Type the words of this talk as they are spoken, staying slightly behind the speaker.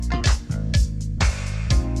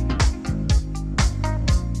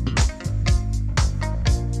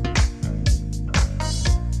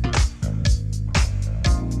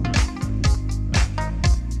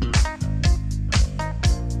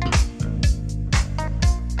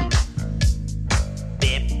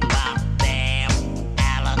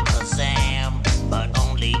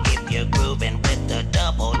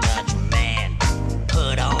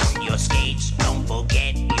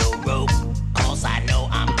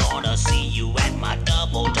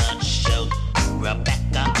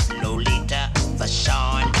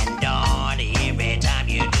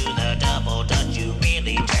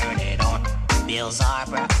Pills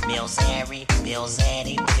Arbor, Pills Harry, Pills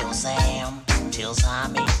Eddie, Pills Sam, Pills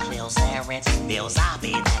Tommy, Pills Aaron, Pills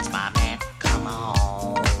Zombie, that's my man. Come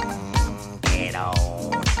on, get on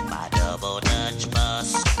my double Dutch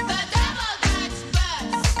bus. The double Dutch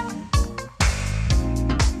bus.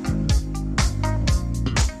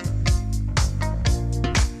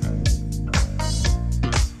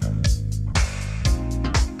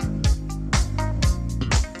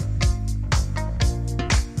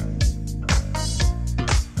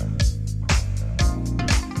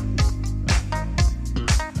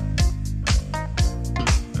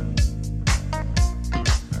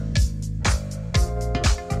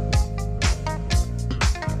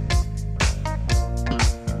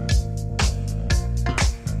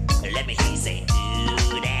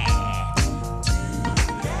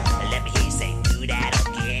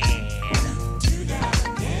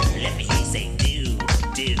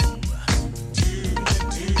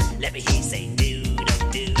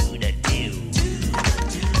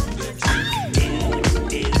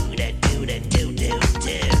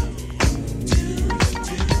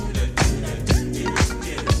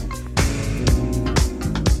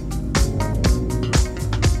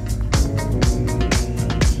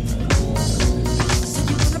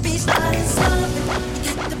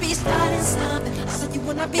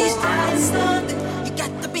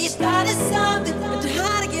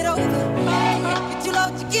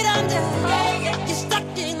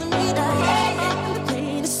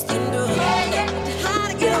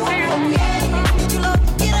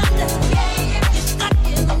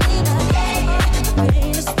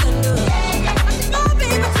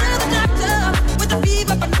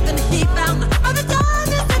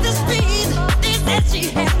 She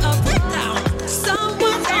had a breakdown.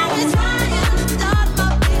 Someone's always trying to start my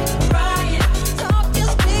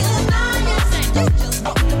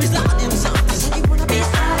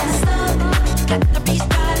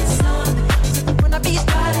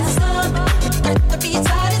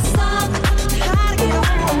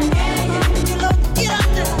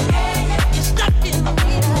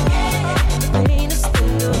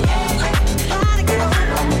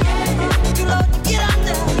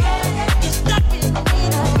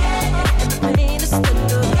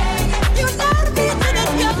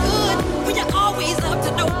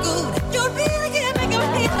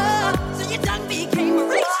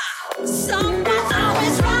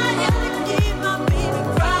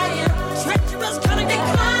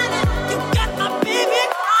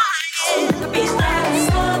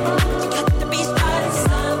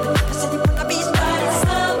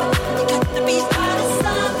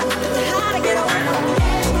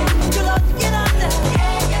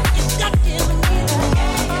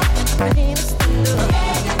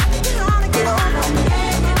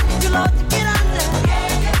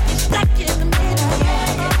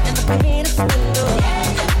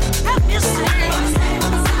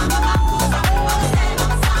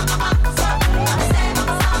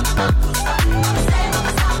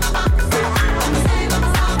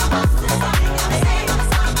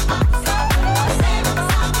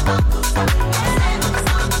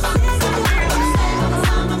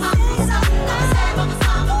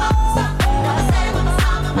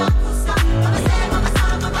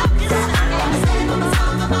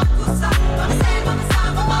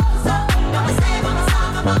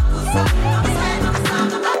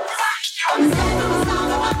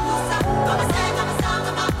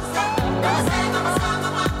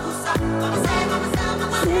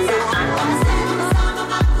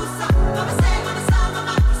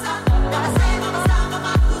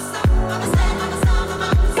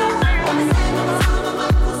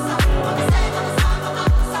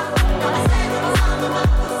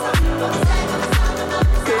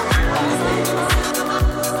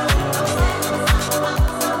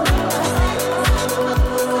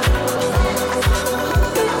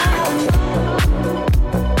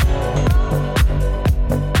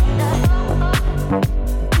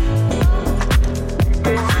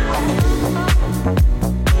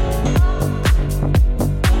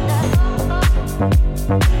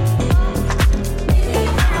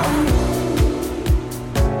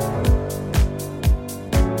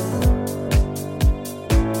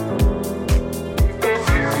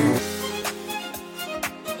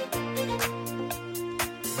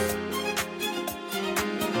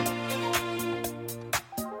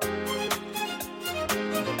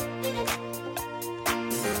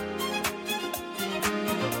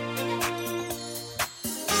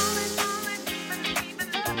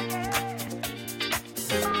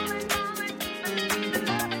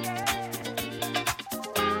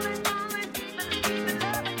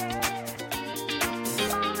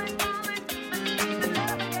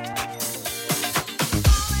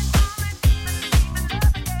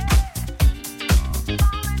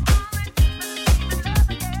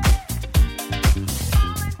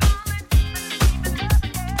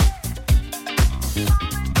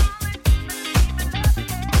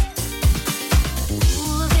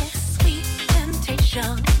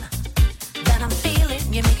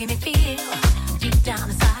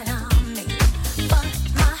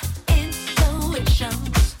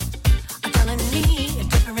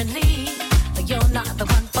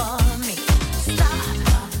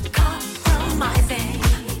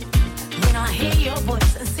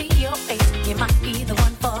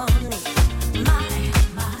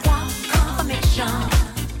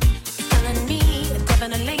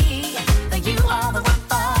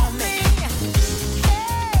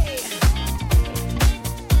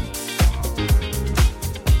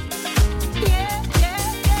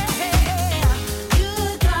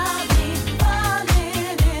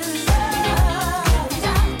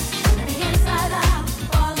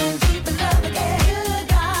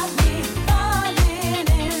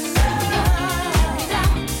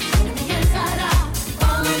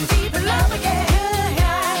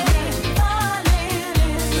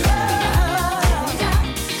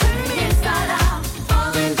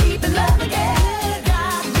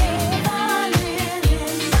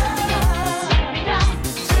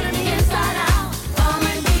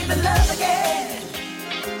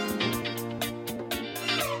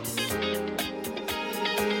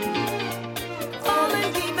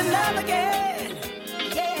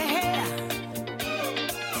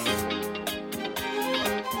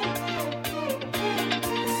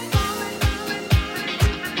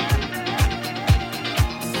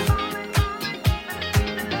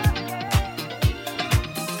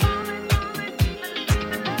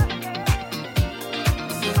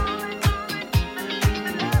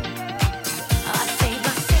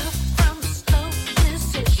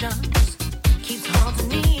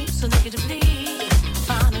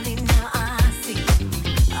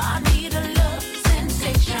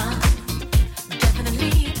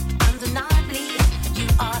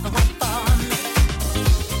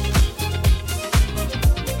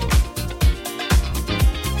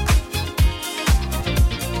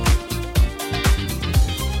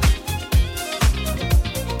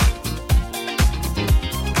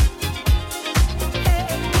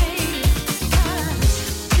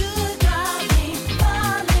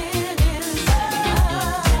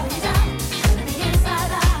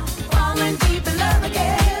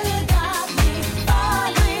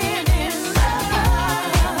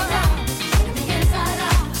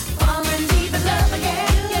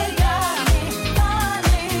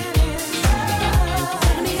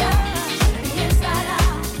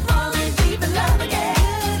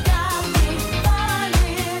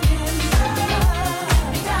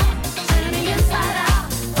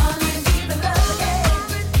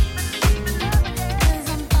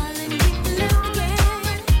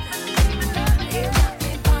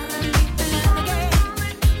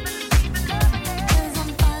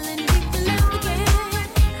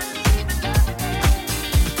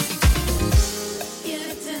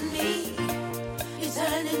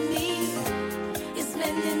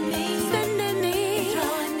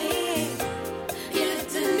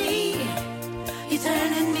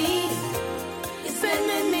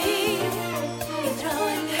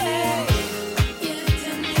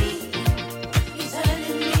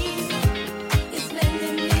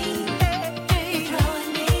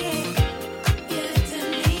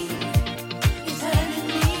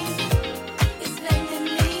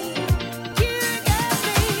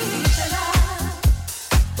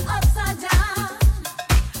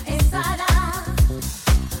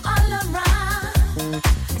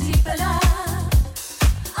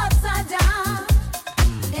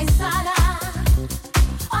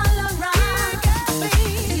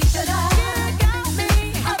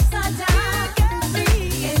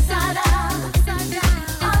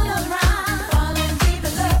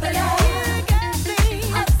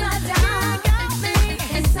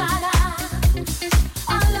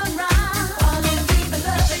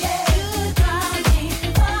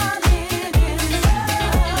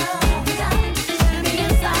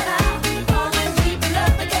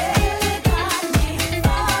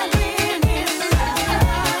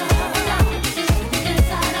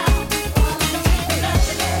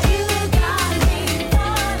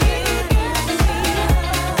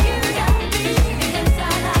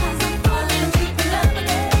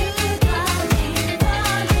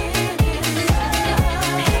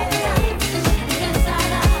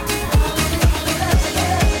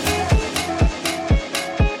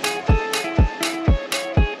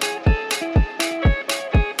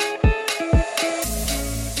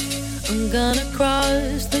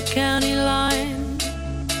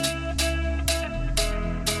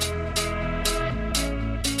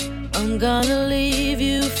I'm gonna leave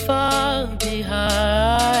you far behind.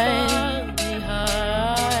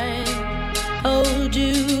 Hold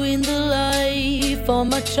you in the life of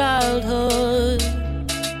my childhood.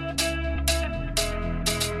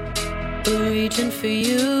 But reaching for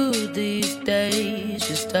you these days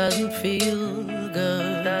just doesn't feel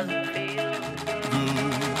good.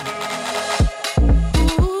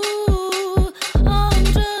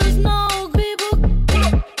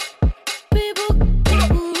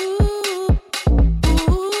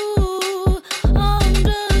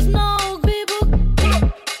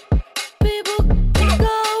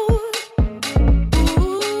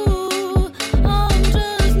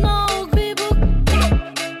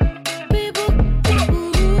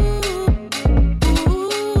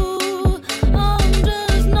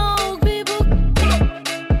 No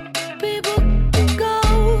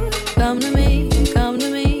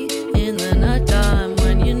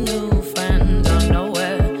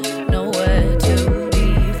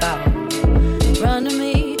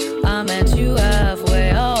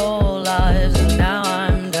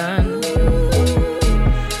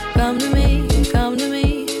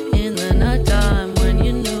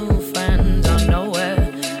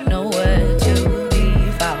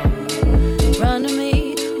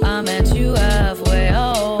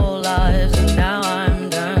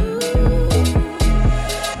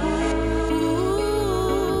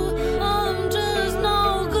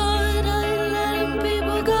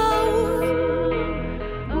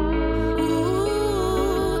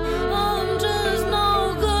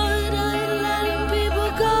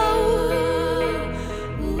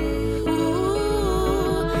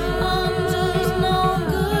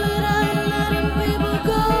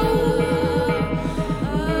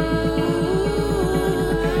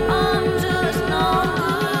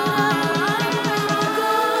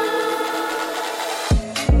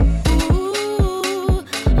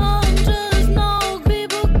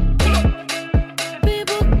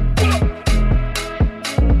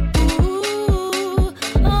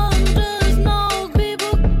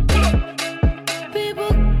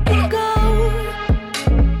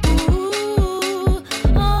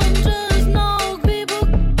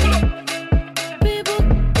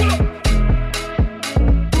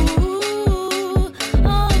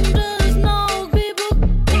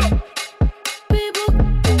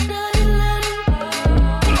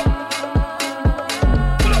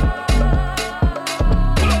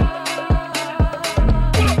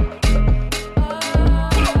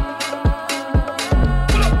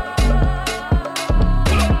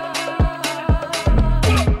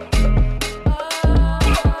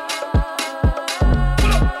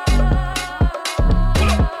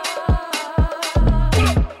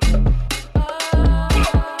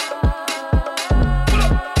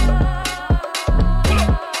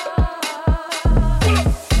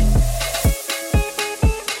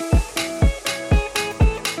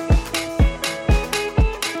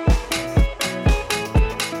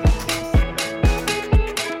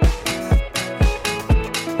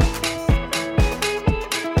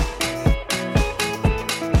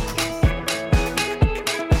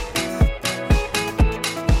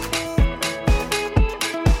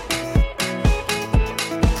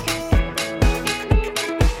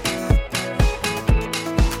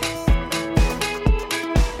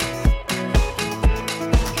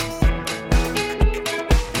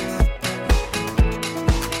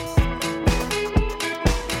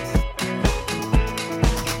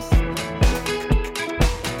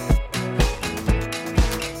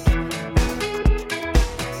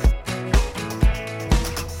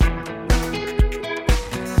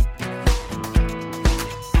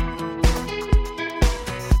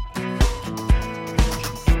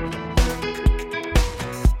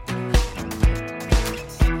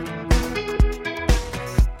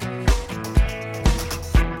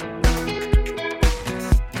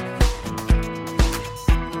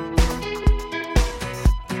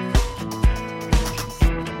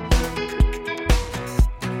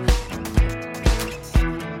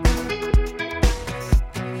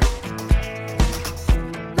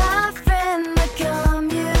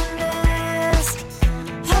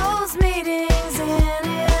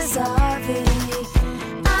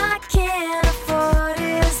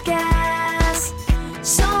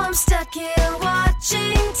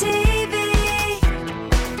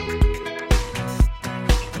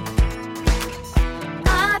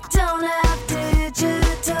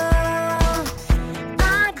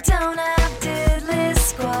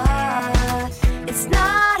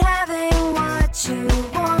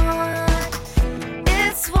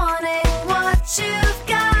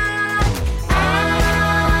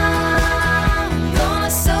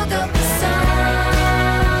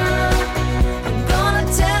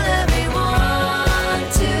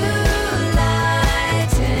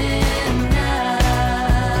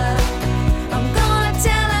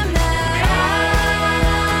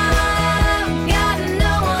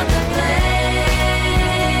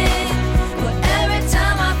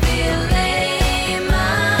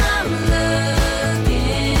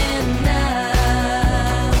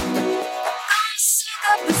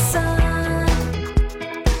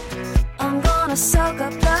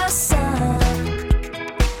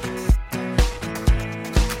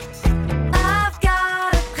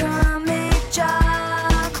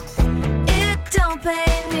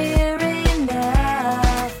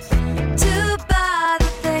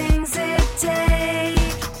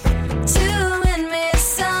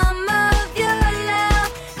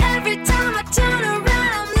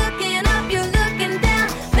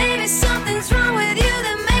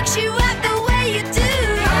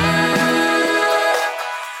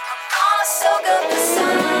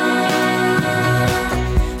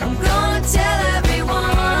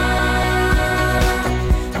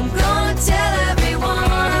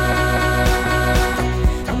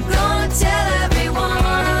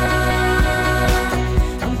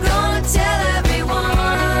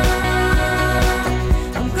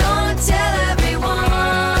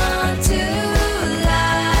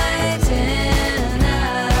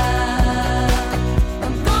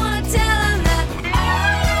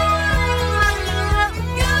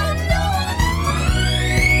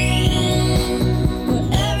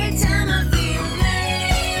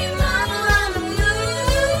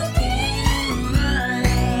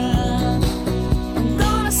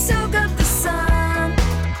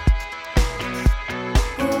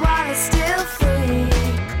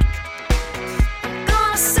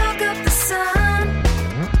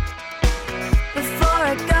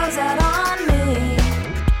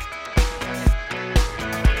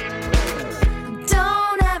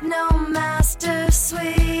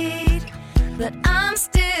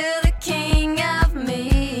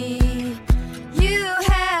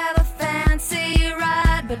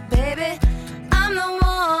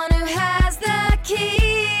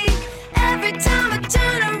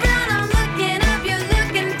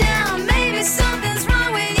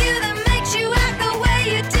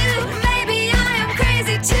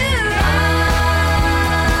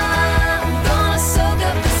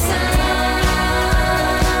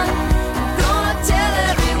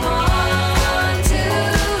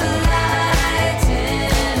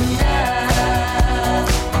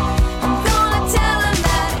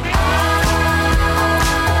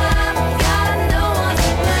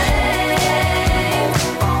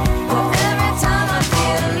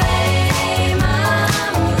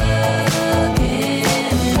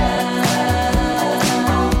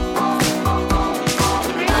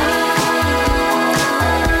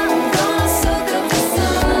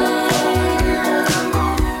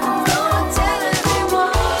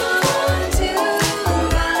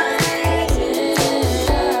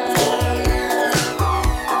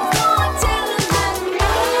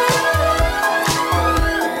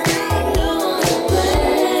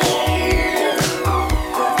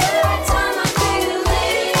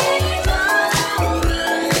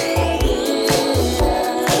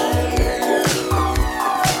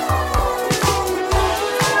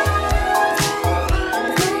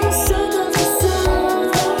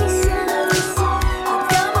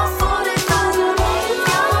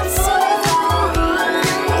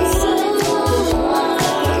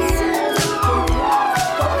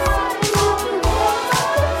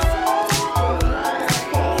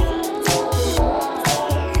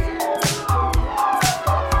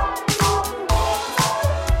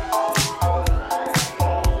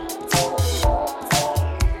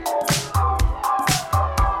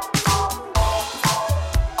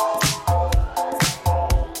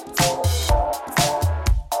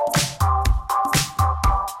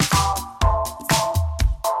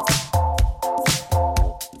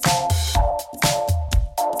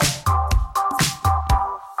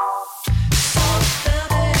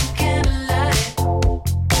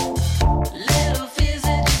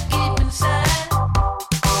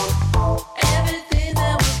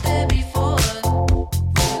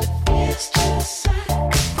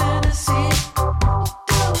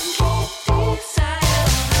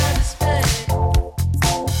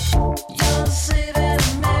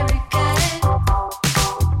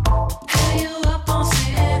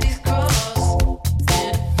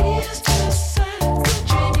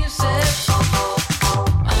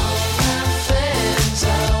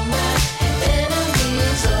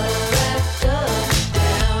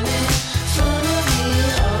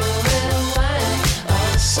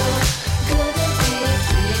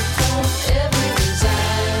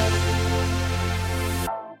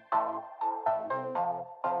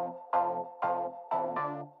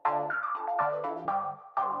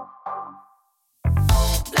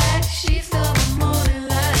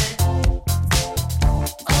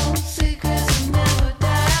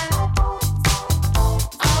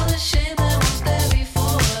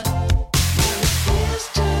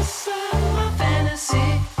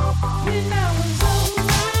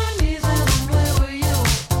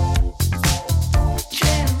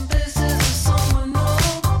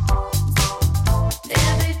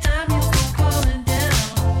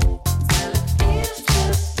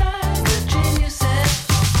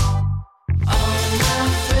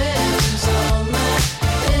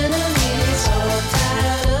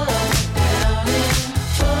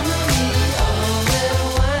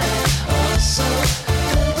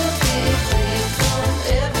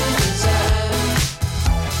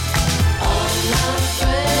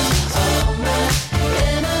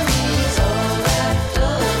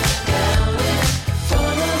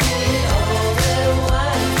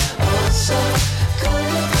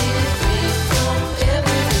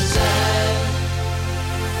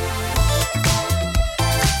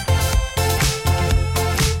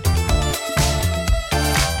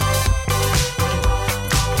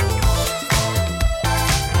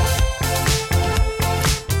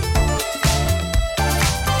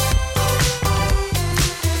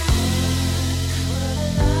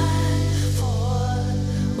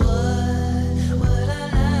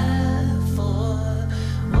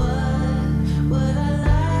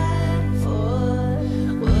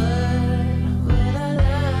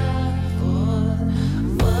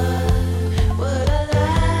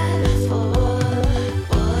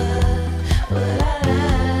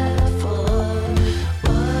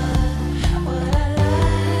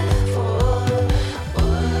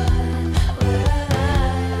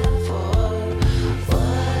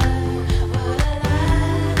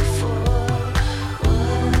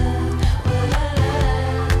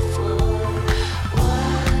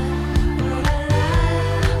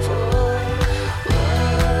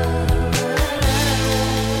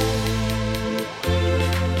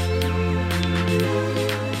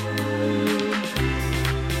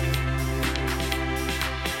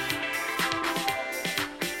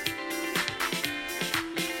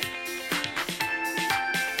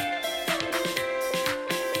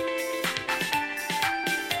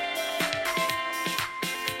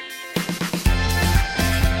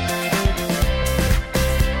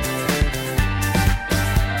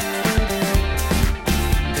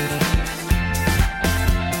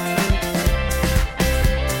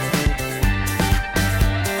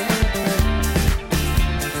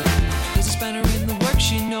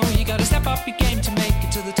up your game to make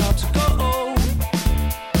it to the top, so go.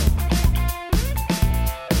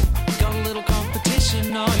 Got a little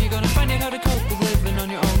competition, now you're gonna find out how to cope with living on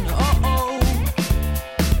your own.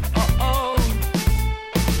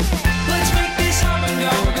 Let's make this happen, go.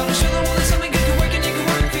 We're gonna show them all that something good can work and it can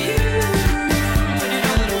work for you. And you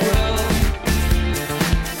know that it will.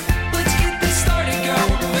 Let's get this started, go.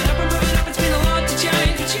 We're moving up, it's been a lot to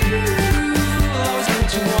change, but you always get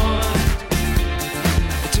what you want.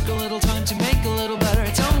 It took a little time to make a little better.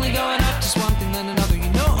 It's only going up, just one thing then another, you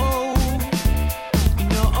know.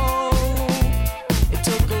 It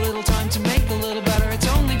took a little time to make a little better. It's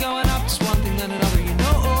only going up, just one thing then another, you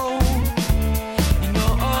know.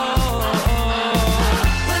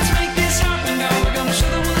 Let's make this happen, go. We're gonna show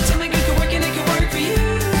them all that something good can work and it can work for you.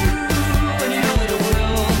 And you know that it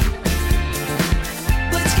will.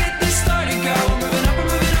 Let's get this started, go. We're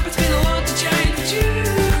moving up, it's been a lot to change, but you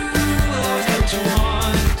will always get what you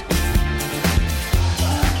want.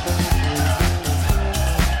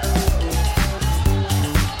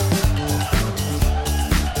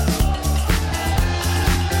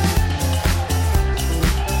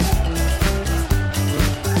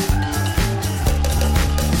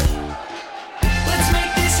 Let's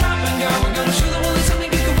make this happen, go. We're gonna show them all that something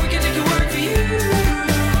good can work and it can work for you.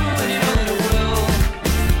 And you know that it will.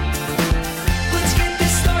 Let's get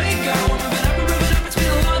this started, go. We're moving up, it's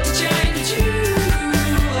been a lot to change, but you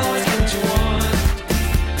will always get what you want.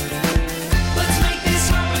 Let's make this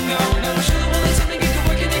happen, go. We're gonna show them all that something good can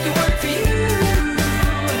work and it can work for you.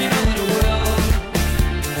 And you know that it will.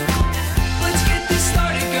 Let's get this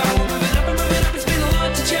started, go. We're moving up, it's been a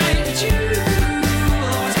lot to change, but you will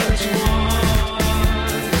always get what you want.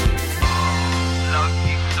 Love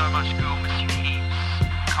you so much, girl, miss you heaps.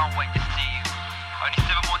 Can't wait to see you. Only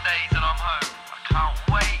 7 more days and I'm home. I can't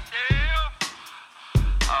wait, damn.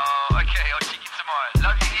 Oh, okay, I'll check you tomorrow.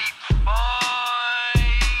 Love you heaps. Bye.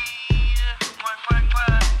 Mwah, mwah,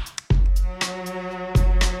 mwah.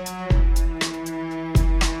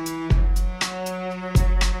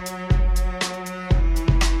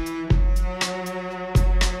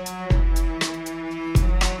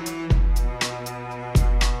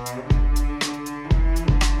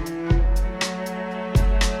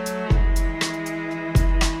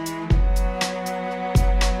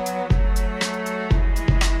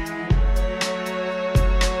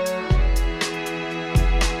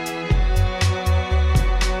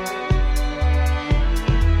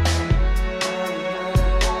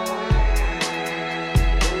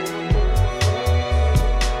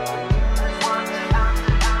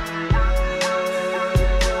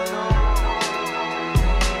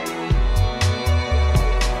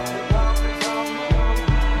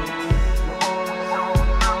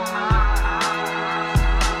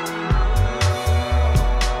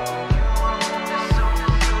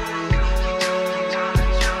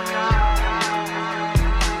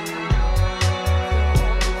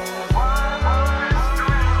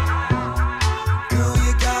 Girl,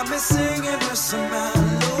 you got me singing with some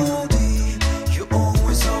melody. You're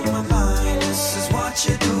always on my mind. This is what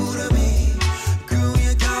you do to me. Girl,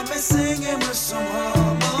 you got me singing with some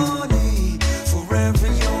harmony. Forever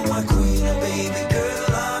you're my queen, and baby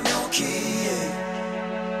girl, I'm your king.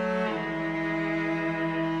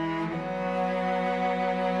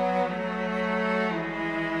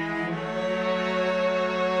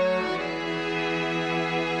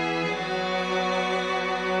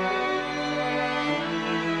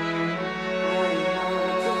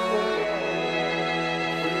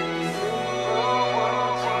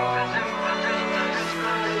 Seems as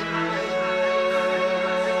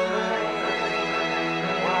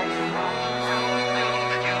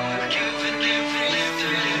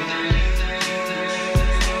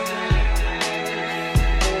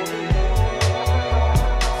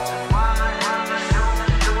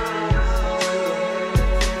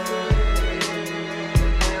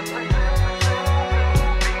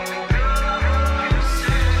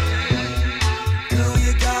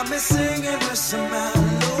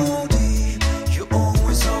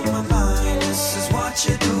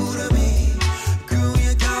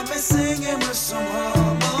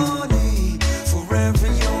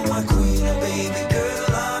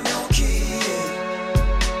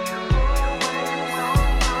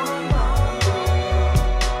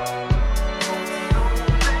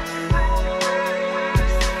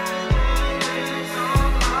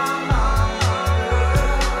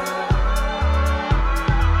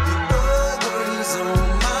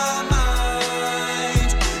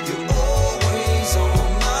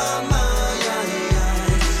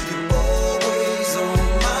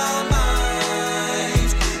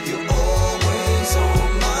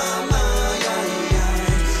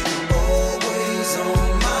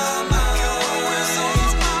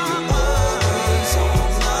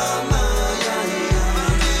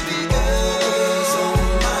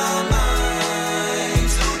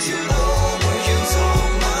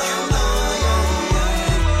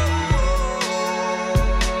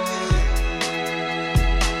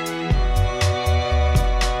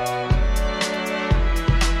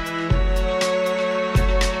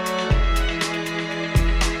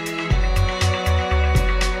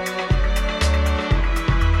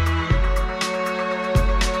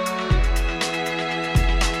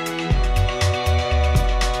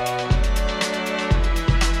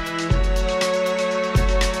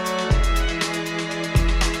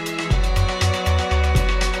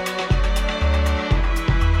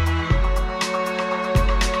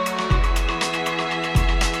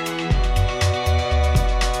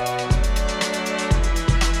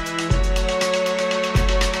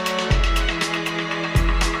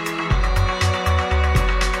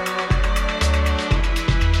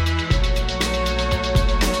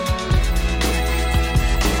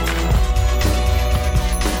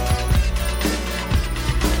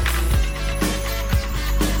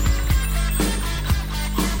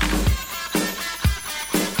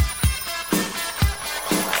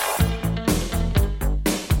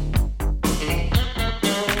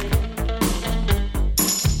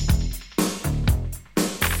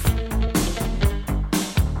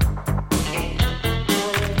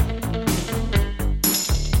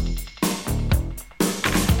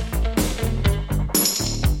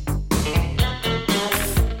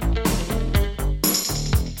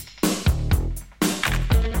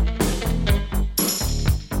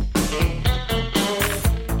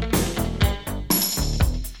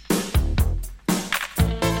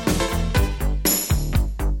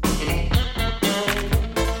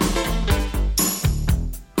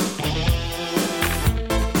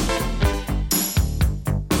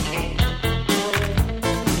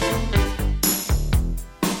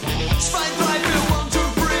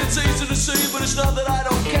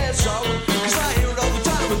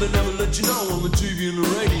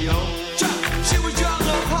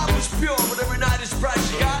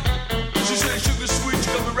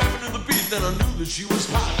she was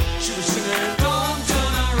hot. She was singing, don't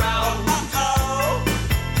turn around.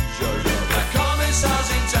 The commissar's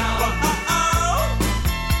in town.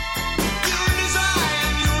 You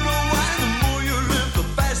design, you know why. The more you live, the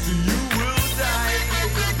faster you will die.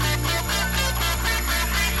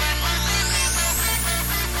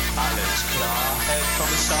 Alles klar, Herr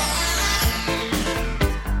Kommissar.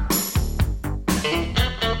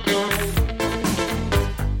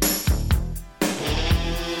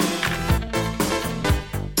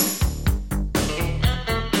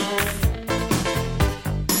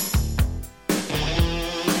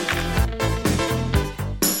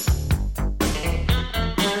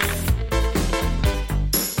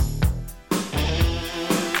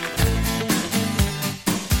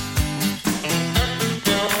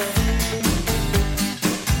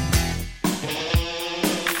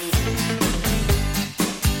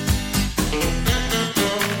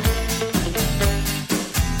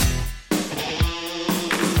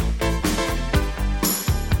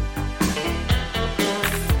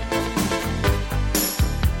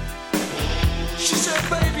 She said,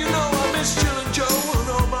 babe, you know I miss Jill and Joe and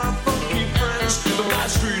all my funky friends. But my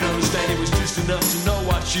street understanding was just enough to know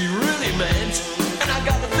what she really meant. And I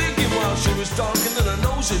got to thinking while she was talking that her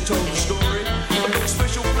nose had told the story of those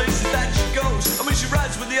special places that she goes. I mean, she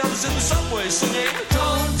rides with the others in the subway singing,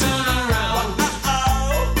 don't turn around.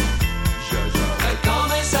 The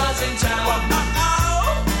commissar's in town.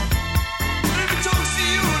 And if he talks to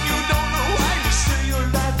you and you don't know why, you say your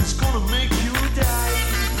life is gonna make you die.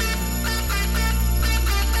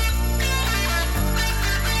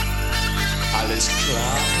 Alles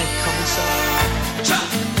klar, Herr Kommissar. Cha,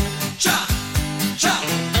 cha, cha,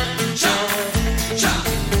 cha, cha,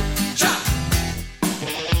 cha.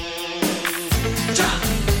 Cha,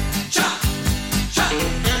 cha, cha,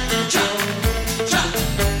 cha, cha,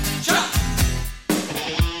 cha.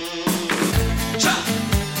 Cha,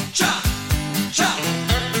 cha, cha, cha,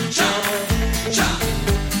 cha, cha. Cha,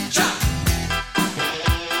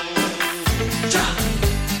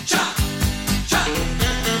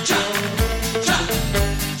 cha, cha,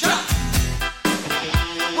 cha.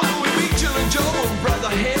 Well, we meet Jill and Joe and Brother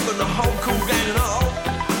Hip and the whole cool gang and all.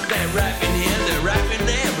 They're rapping here, they're rapping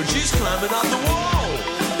there, but she's climbing up the wall.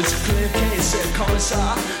 It's a clear case, said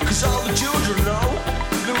Commissar, cause all the children know.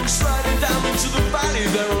 They were sliding down into the valley,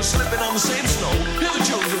 they're all slipping on the same snow. Hear the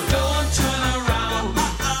children, don't turn around.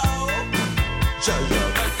 Jojo,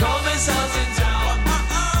 the Commissar's in town.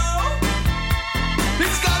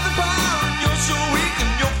 He's got the power and you're so weak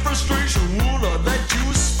and your frustration will not let you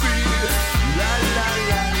speak. La la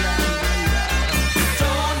la la la.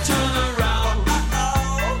 Don't turn around.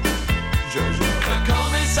 Jojo, the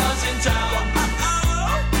Commissar's in town.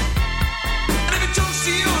 And if it talks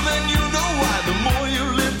to you, then you know why. The more you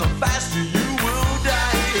live, the faster you will die.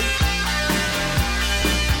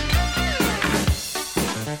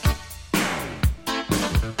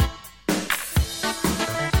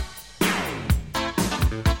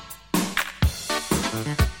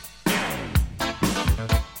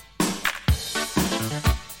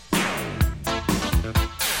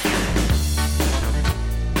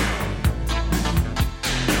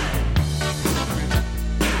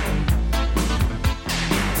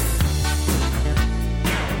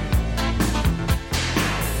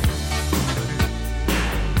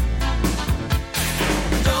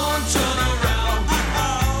 Don't turn around.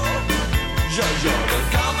 Jojo, the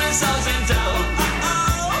Commissar's in town.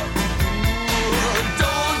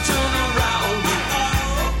 Don't turn around.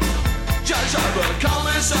 Jojo, the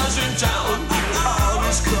Commissar's in town.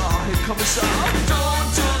 Alles klar, Herr Kommissar. Don't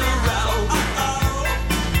turn around.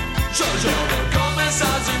 Jojo, the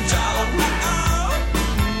Commissar's in town.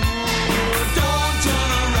 Don't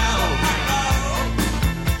turn around.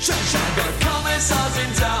 Jojo, the Commissar's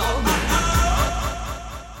in town.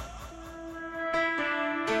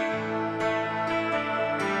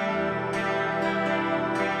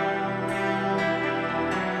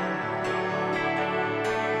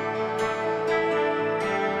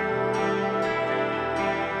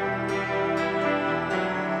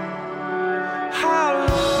 How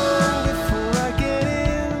long before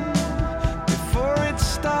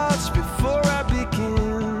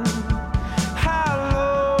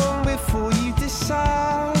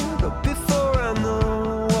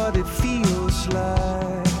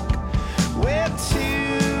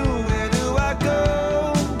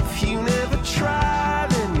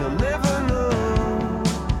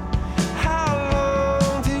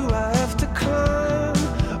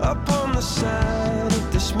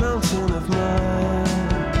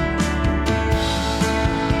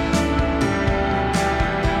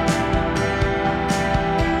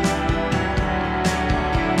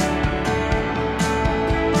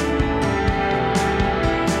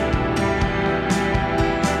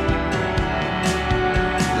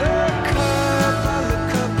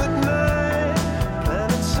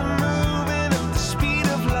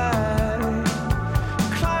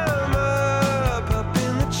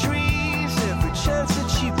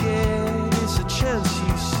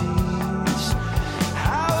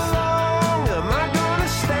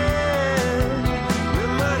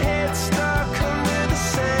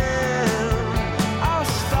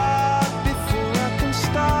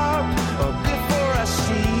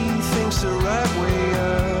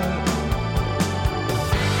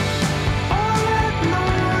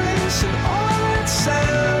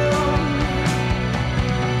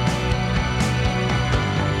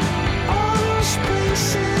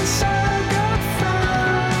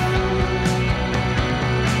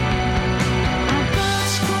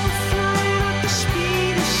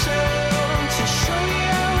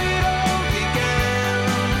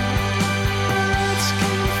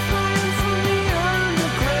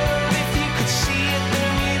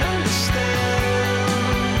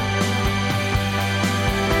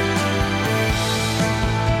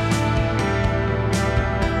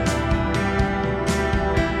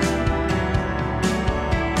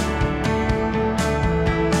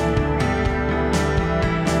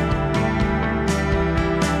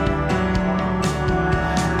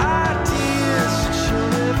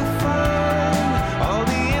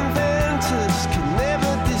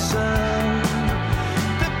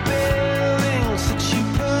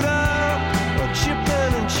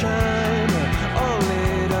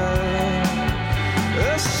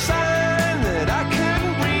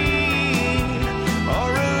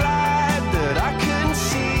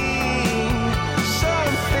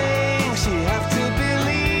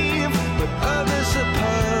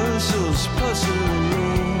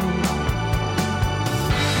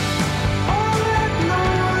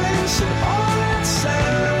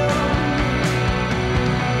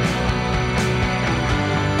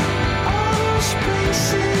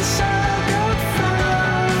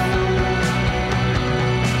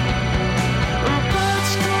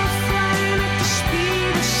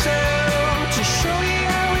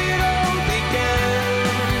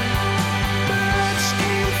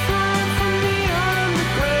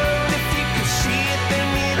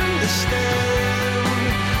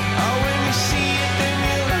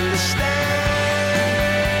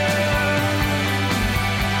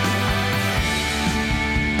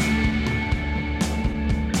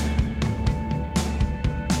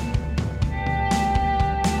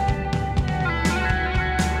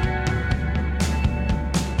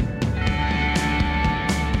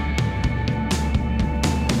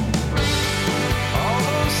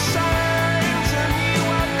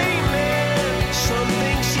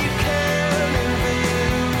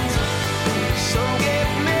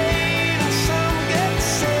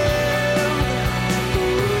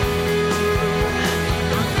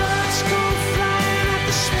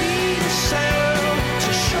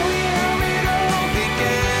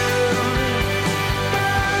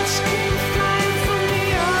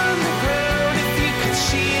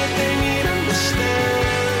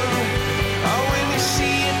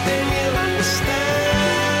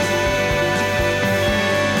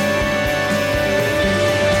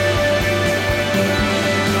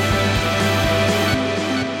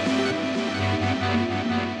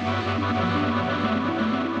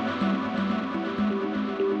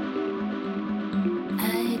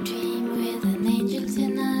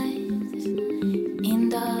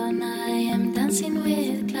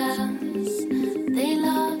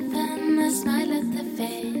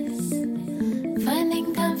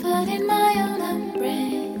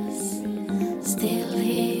still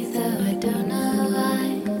here, though I don't know why.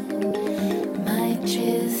 My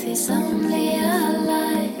truth is only a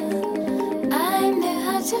lie. I knew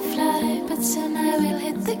how to fly, but soon I will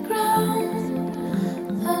hit the ground.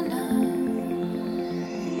 Oh no.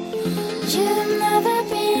 You've never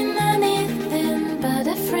been anything but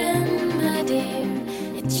a friend, my dear.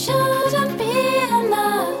 It shouldn't be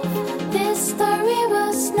enough. This story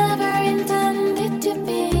was never intended to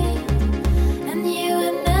be. And you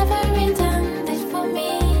were never intended for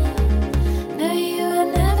me. No, you were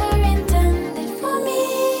never intended for me.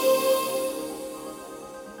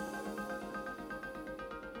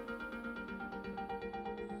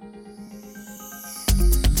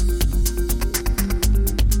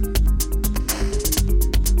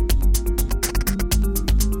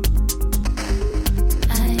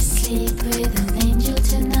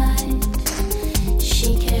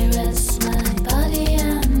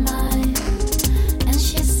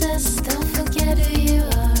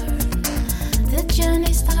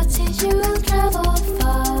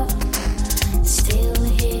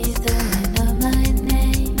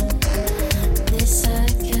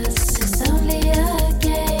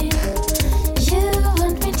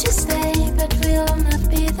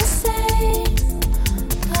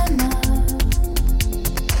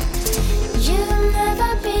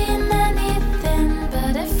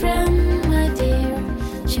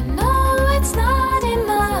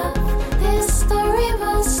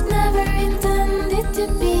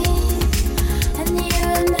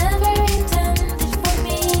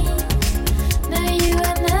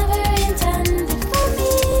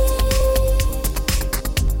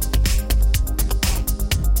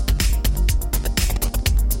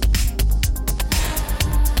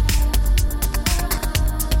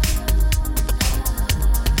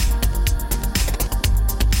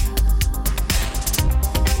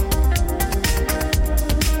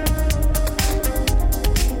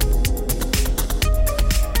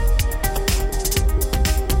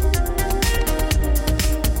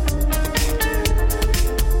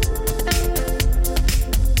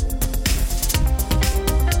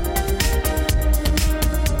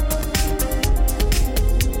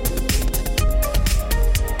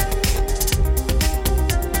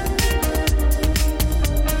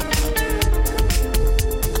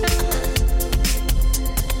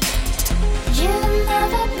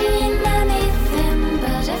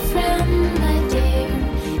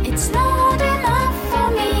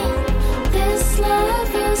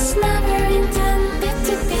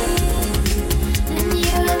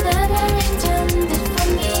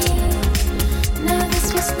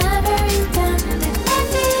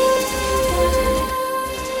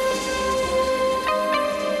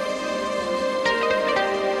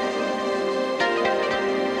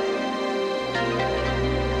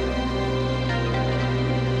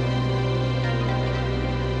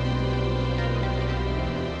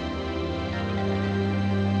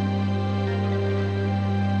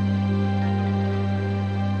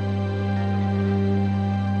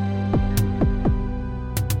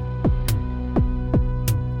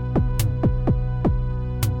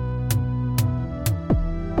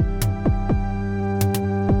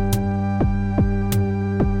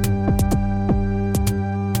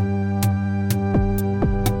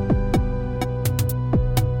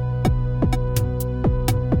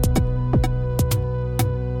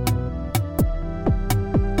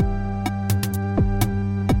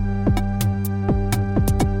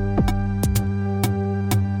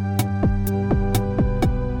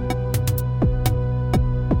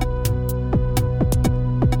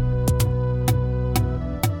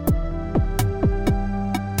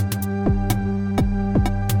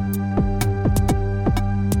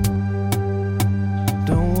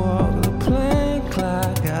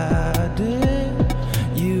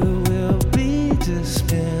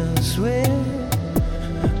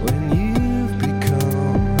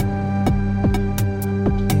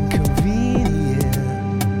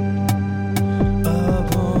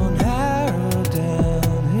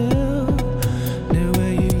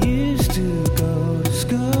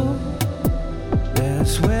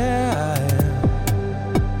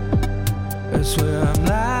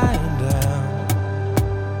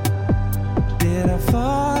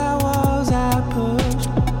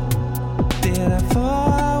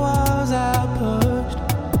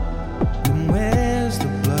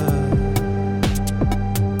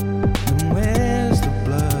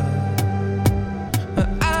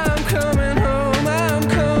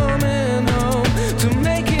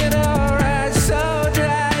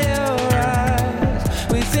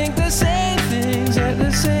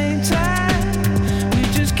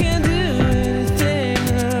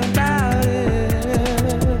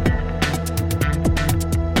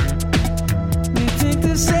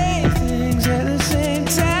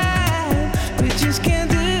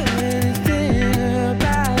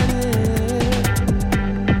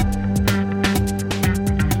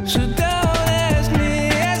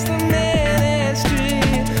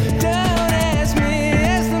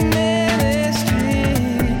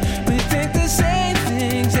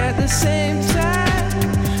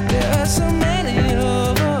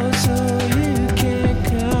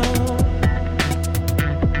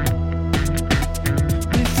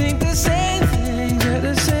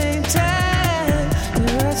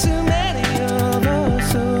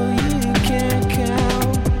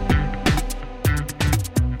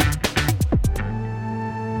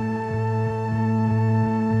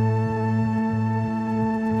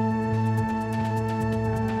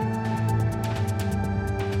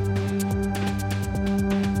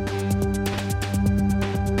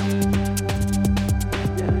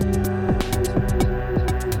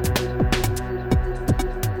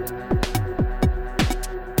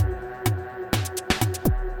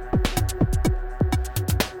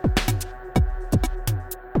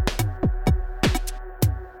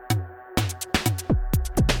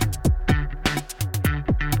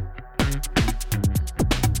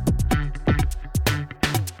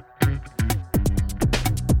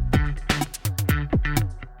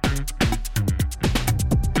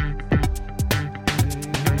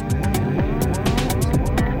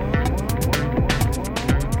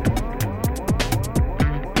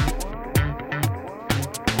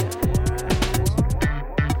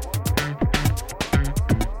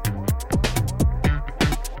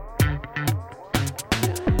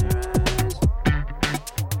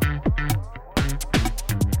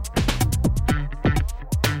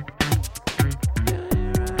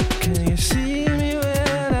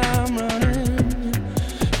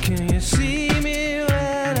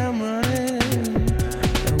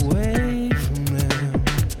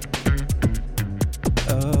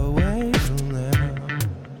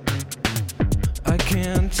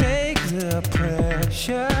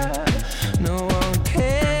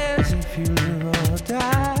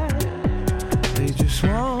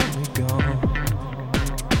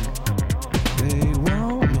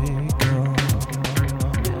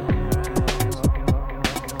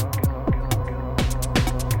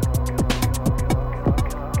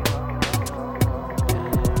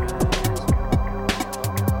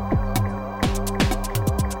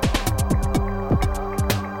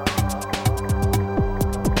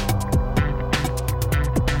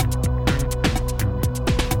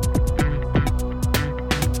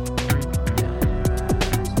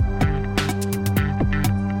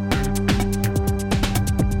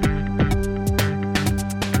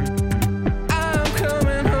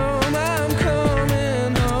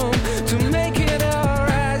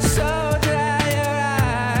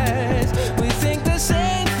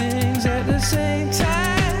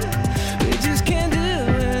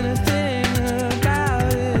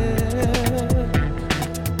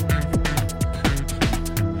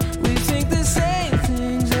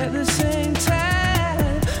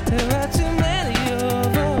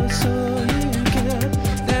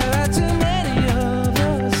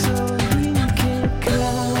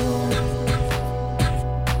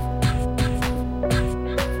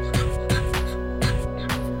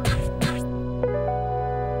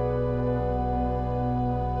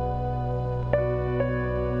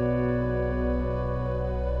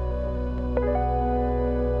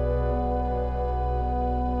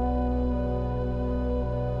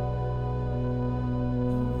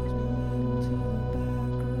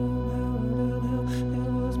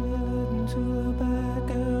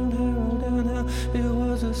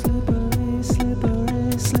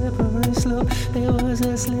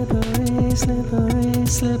 slippery, slippery,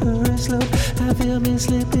 slippery slope. I feel me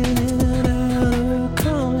slipping in and out of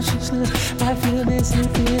consciousness. I feel me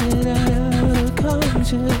slipping in and out of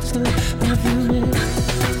consciousness. I feel me.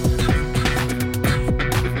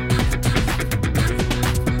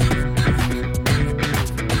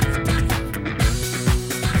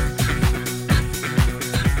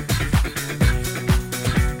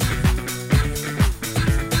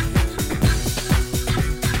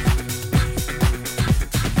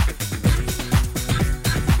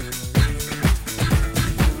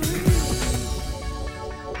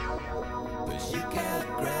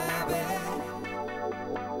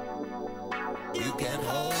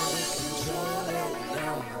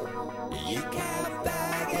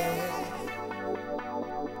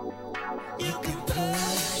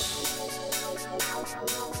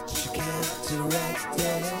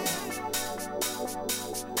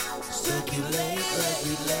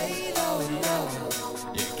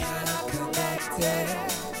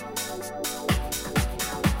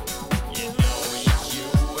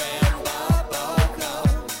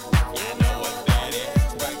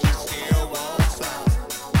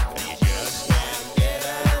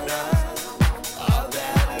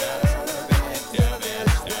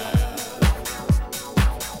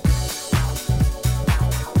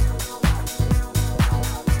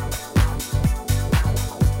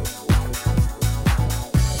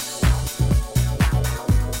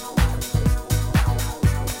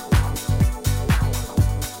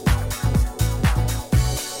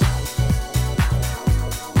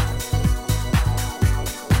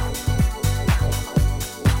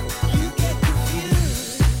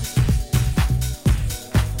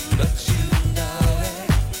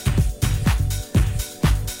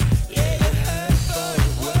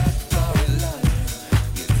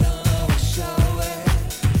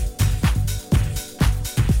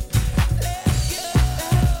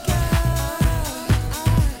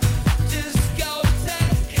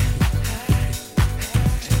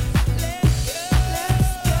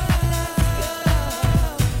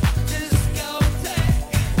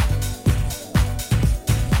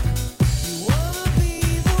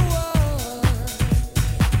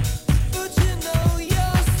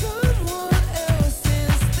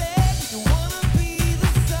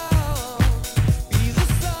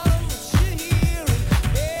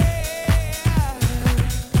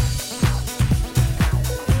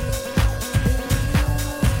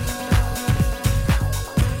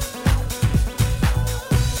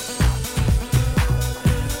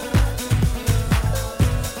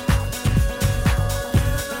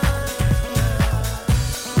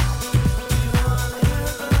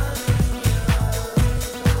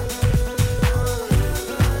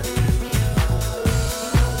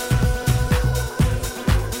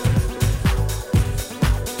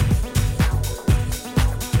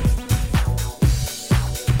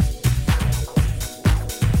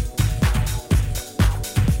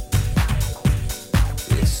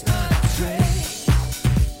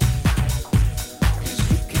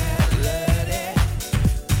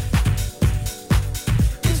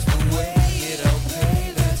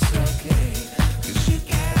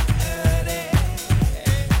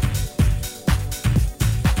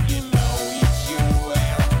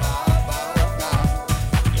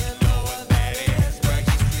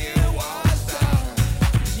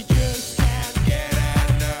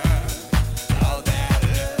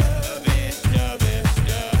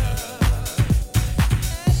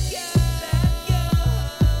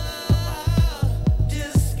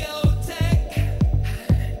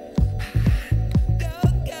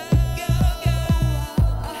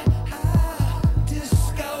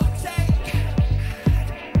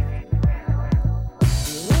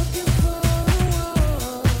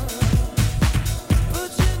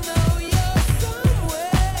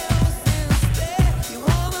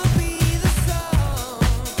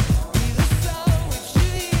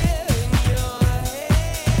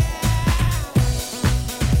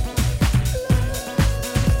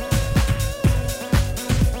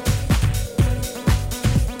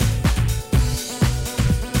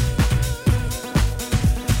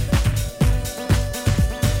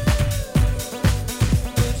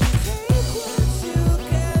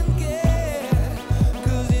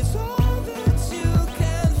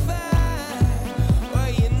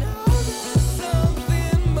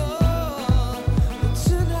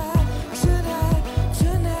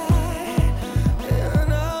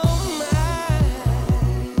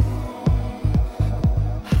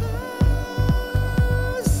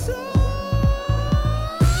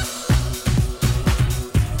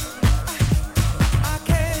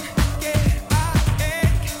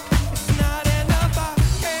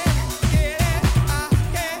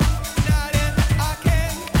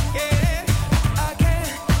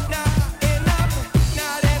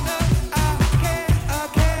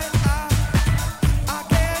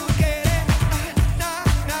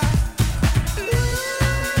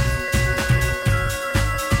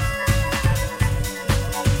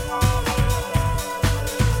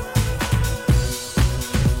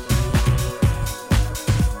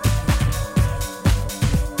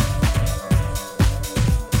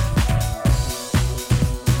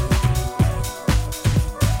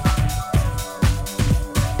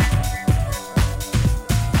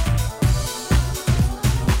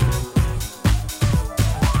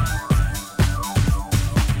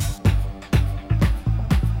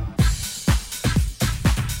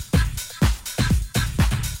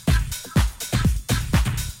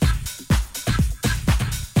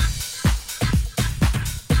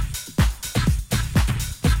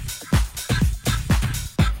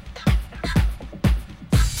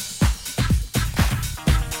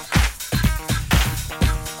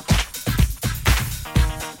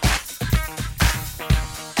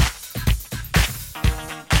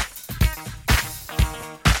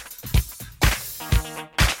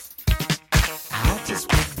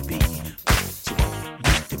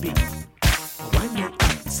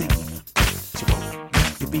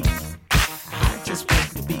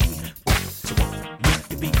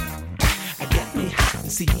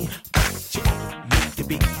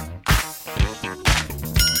 beat.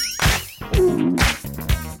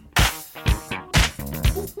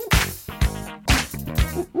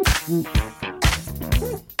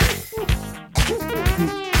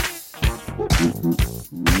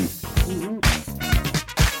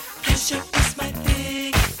 Pleasure is my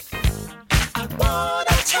thing. I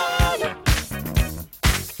wanna tell you.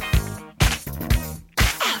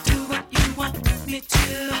 I'll do what you want me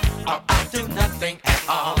to, or I'll do nothing at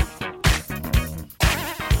all.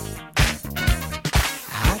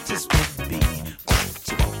 I just want to be what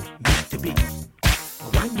you want me to be.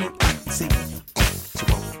 One day I can see what you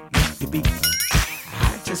want me to be.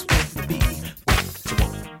 I just want to be what you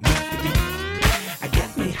want me to be. I get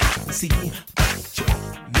me hot to see what you want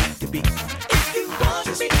me to be. If you want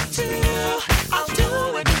me to, I'll do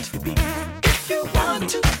it. If you want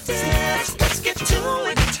to dance, let's get to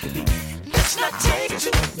it. Let's not take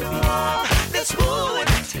too long, let's woo it.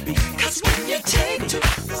 'Cause when you take too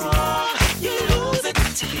long, you lose it.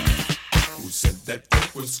 Who said that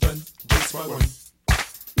it was done just by one?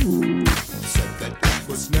 Who said that it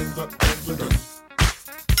was never ever done?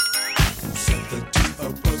 Who said the two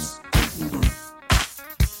of us couldn't do?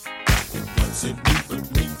 It wasn't me, but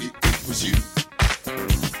maybe it was you.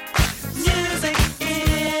 Music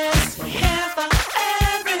is here for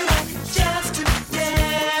everyone, just to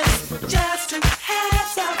dance, just to have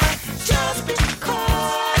some fun, just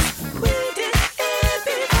because we did it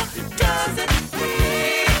before doesn't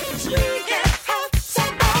mean we can't have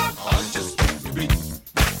some more. I just want to be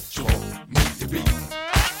what you want me to be.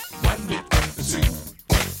 One day I can see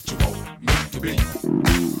what you want me to be.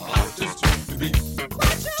 I just want to be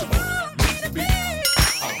what you want me to be.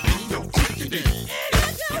 I'll be your freaking day.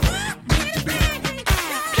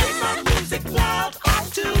 Play my music loud, I'll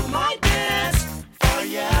do my best for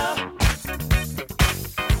you.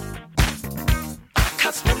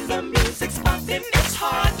 'Cause when the music's bumping, it's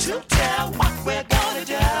hard to tell what we're gonna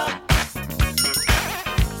do.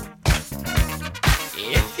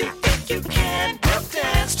 If you think you can, we'll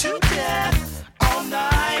dance to death all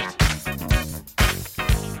night.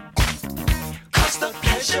 'Cause the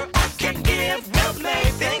pleasure I can give will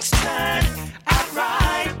make things turn out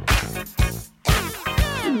right.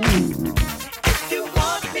 If you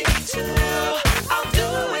want me to, I'll do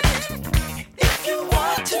it. If you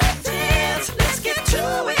want to dance, let's get to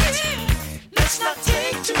it. Let's not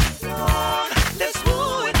take too long, let's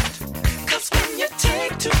woo it. 'Cause when you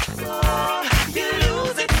take too long, you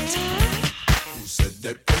lose it. Who said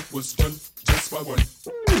that it was done just by one?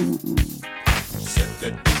 Who said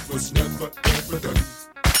that it was never ever done?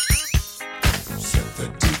 Who said the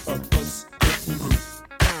two of us couldn't do?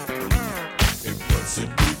 It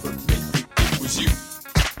wasn't me, but maybe it was you.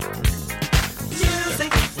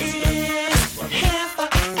 Music is here for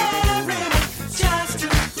everyone, just to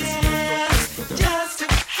dance, just to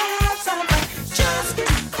have some fun, just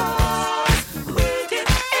because we did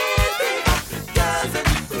it before doesn't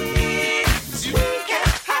mean we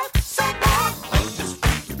can't have some more. I just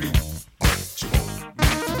want to be what you want me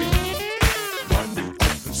to be. One day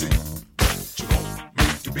I can see what you want me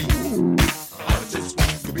to be. I just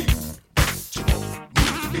want to be what you want me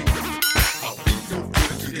to be. I'll be your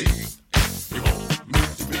freaking day. You want me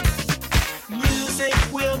to be. Music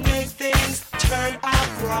will make things turn out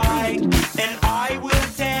right, and I will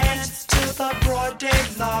dance to the broad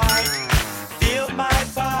daylight. Feel my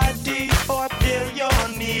body or feel your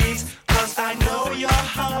needs, 'cause I know you're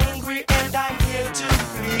hungry and I'm here to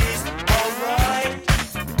please. Alright.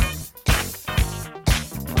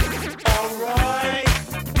 Alright.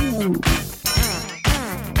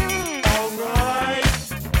 Alright.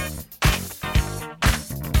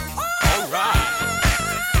 Alright.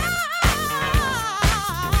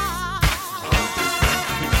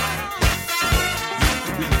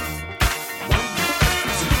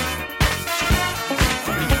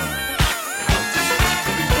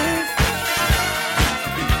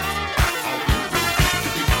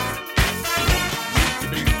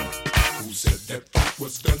 Who said that it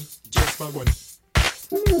was done just by one?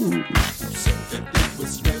 Who said that it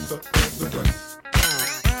was never ever done?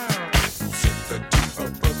 Who said the two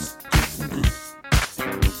of us couldn't do?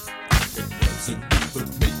 It wasn't me, but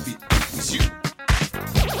maybe it was you.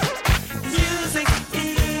 Music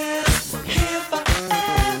is here for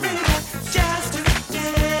everyone, just to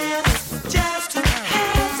dance, just to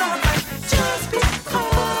have some fun, just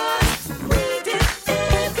because we did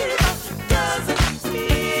it before doesn't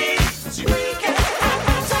mean we can't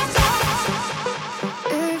have some fun.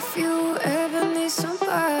 If you ever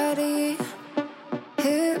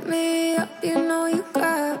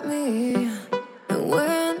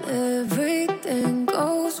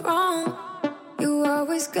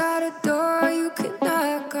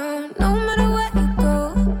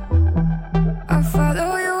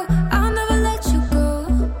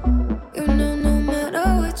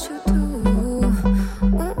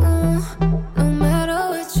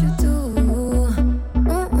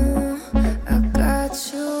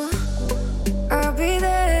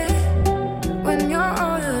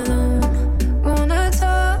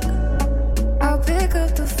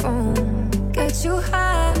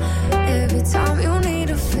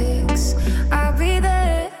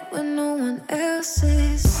else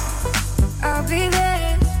is. I'll be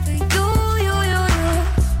there for you, you, you, you.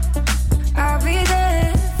 I'll be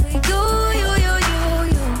there for you, you, you, you,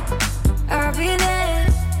 you. I'll be there,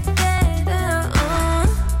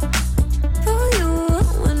 for you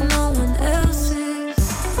when no one else is.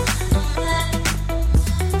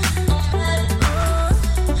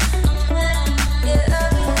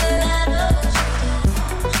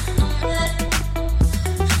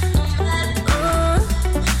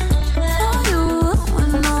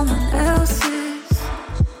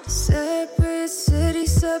 Separate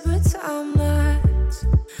cities, separate timelines.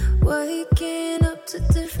 Waking up to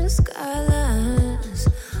different skylines.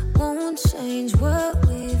 Won't change what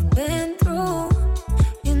we've been through.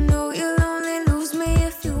 You know you'll only lose me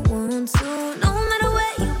if you want to. No matter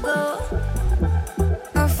where you go,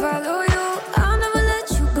 I'll follow you. I'll never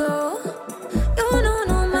let you go. You know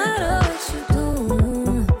no matter what you do,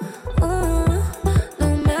 no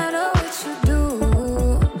matter what you do,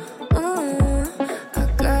 I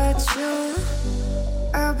got you.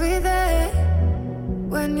 I'll be there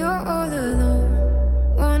when you're all alone.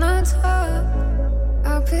 Wanna talk?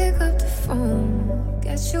 I'll pick up the phone.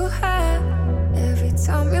 Get you high every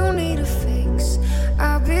time you need a fix.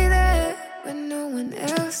 I'll be there when no one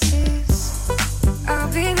else is. I'll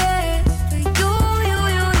be there for you, you,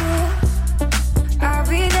 you, you. I'll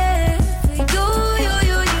be there for you, you,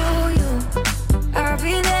 you, you, you. I'll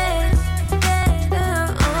be there,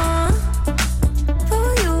 for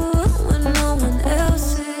you when no one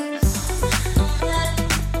else is.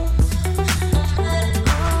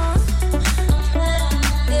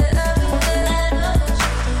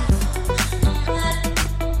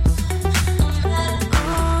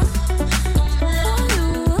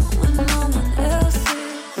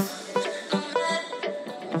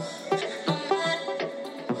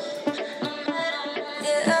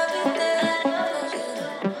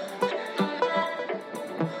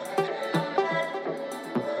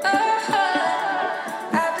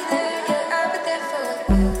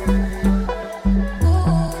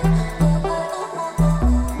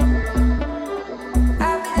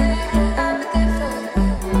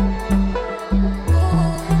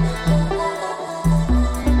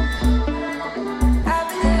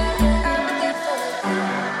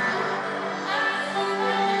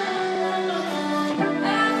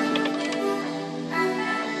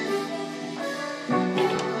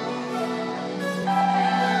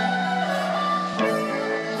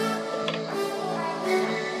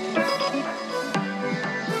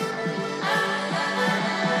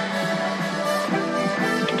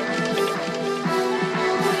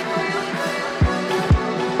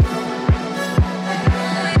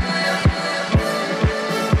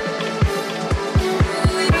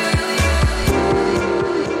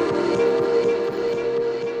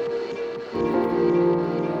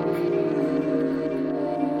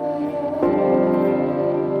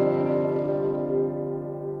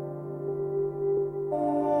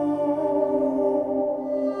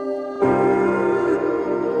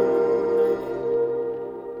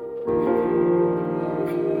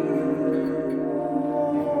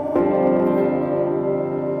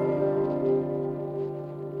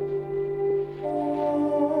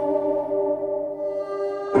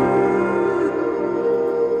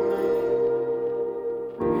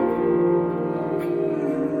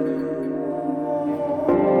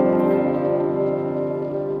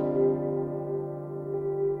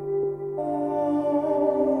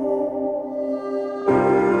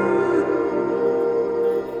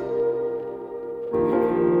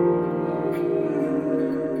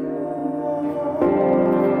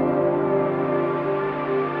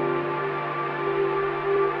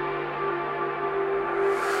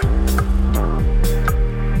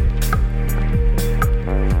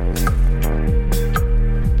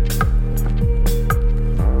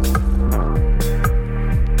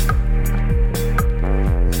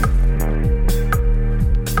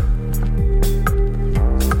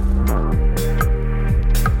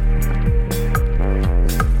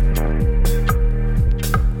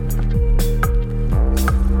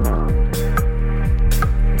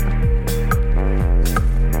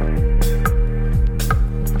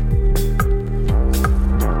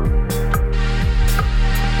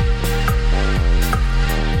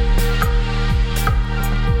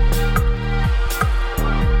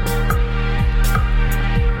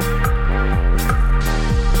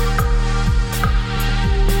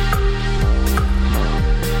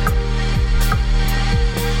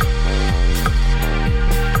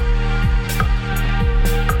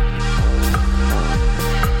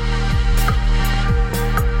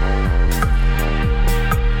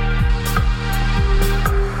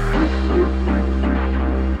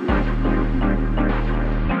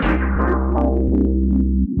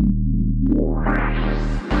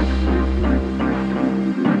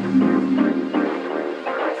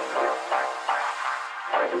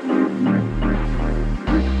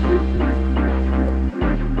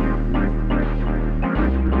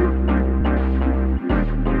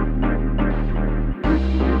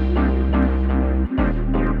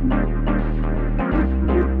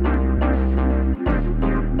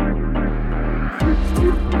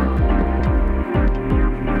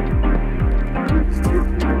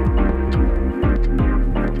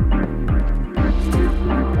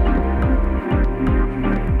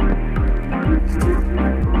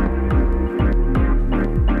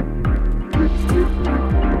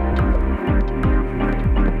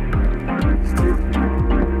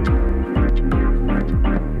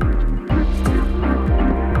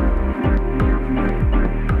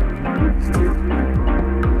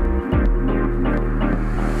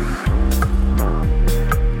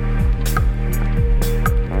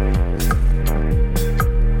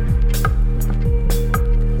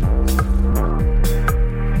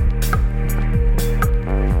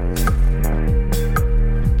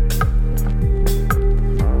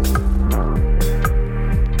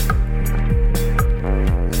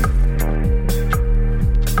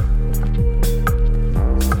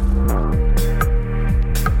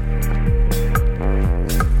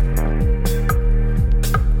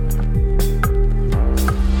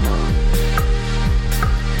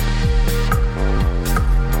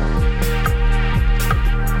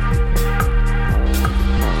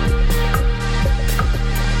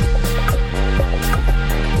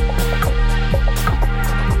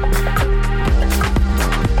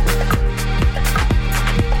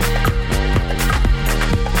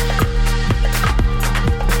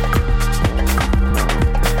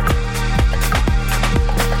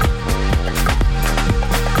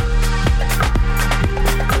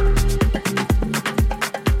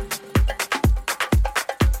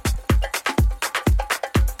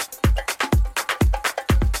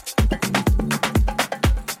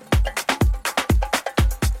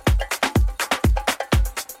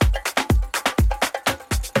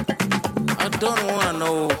 don't want to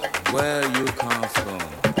know where you come from.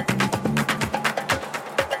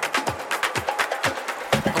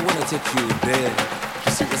 I want to take you there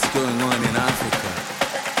to see what's going on in Africa.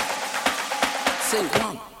 Say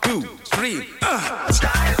 1, 2, 3.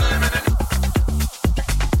 Sky's the limit.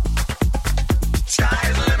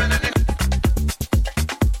 Sky's the limit.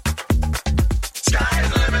 Sky's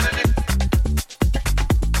the limit.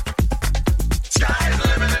 Sky's the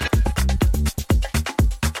limit.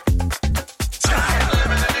 Sky's the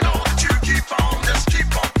limit. You know that you keep on, just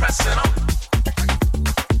keep on pressing on.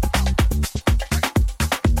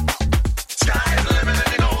 Sky's the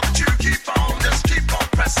limit. You know that you keep on, just keep on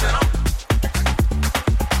pressing on.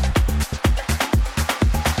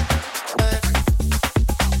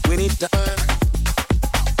 We need to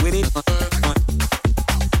we need to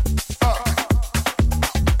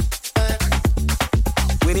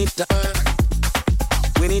we need to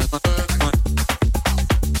we need to Africa.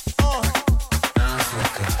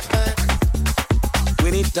 We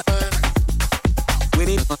need to we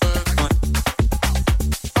need to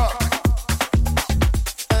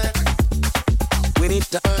we need to we need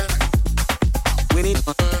to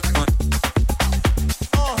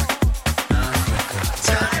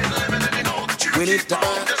we need to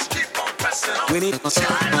just keep on pressing on. We need to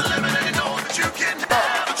sky the limit and you know that you can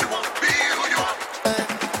have what you want, be who you are.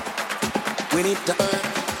 We need to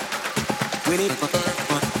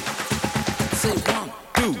say 1,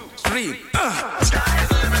 2, 3. Sky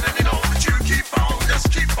the limit and you know that you keep on,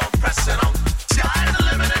 just keep on pressing on. Sky the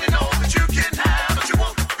limit and you know that you can have what you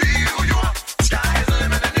want, be who you are. Sky the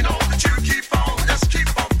limit and you know that you keep on, just keep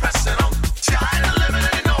on pressing on. Sky the limit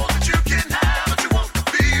and you know that you can have what you want,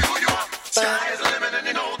 be who you are. Sky's the limit and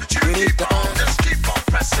you know that you keep on, just keep on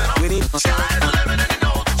pressing on. Sky's the limit and you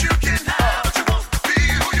know that you can have what you want, be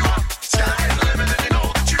who you are. Sky's the limit and you know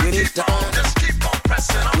that you keep on, just keep on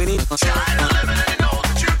pressing on. Sky's the limit and you know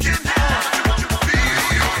that you can have what you want, be who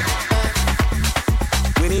you are.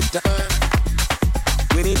 We need to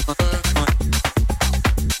we need to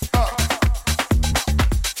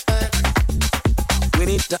we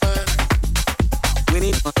need to we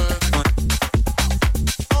need to we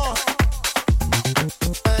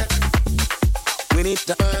need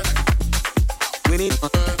to we need to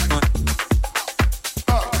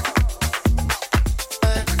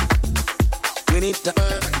we need to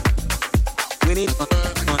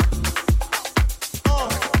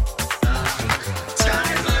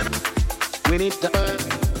we need to we need to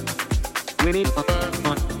we need to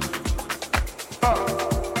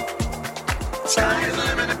sky's the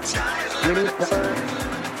limit, sky's the limit.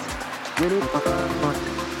 We need to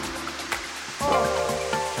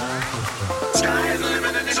sky's the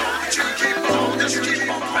limit and you know that you keep on, just keep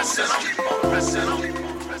on pressing on, keep on pressing on, keep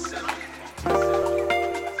on pressing on.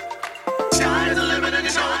 Sky's the limit and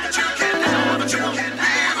you know that you can have what you want, be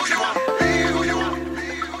who you are, be who you are, be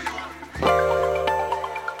who you are.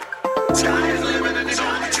 Sky's the limit and you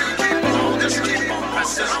know that you keep on, just keep on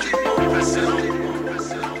pressing on, keep on pressing on, keep on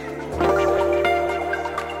pressing on.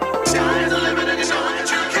 Sky's the limit and you know that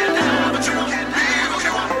you can have what you want, be who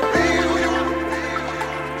you are, be who you are.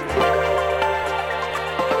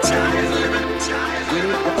 Sky's the limit, sky's the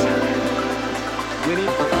limit. We need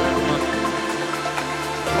to sky's the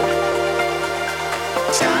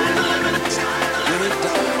limit, sky's the limit.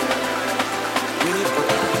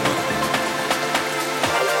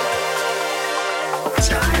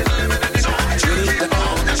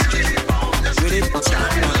 We need to sky's the limit and you know that you keep on, just keep on, just keep on. Sky's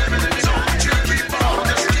the limit and you know that you keep on,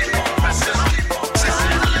 just keep on pressing on.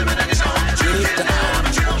 Sky's the limit and you know that you can have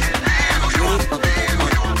what you want, be who you are, be who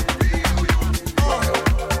you are, be who you are.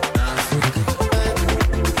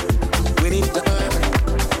 We need to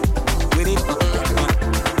we need to we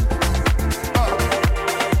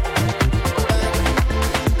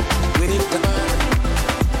need to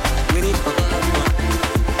we need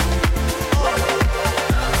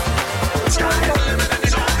to sky's the limit and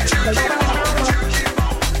you know that you keep on, you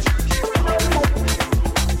keep on, you keep on.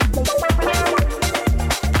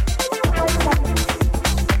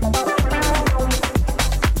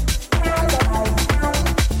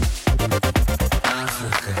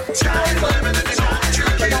 Sky's the limit and you know that you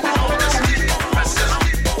keep on, just keep on pressing on,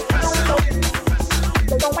 keep on pressing on, keep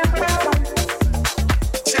on pressing on.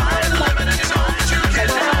 Sky's the limit and you know that you can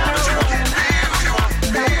have what you want, be who you are,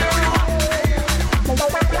 be who you are.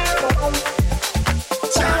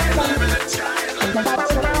 Sky's the limit and sky's the limit.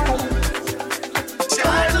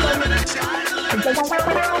 Sky's the limit and sky's the limit.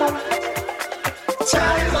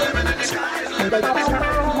 Sky's the limit and sky's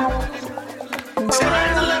the limit.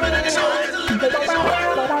 Sky's the limit and sky's the limit.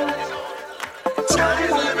 Sky's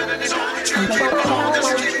the limit and you know that you keep on,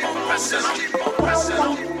 just keep on pressing on, keep on pressing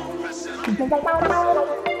on, keep on pressing on. Sky's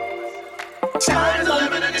the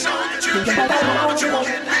limit and you know that you can have what you want.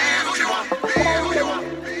 Be who you want, be who you want,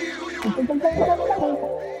 be who you want.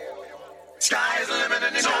 Sky's the limit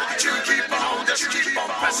and you know that you keep on, just keep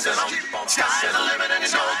on pressing on. Sky's the limit and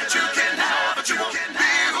you know that you can have what you want.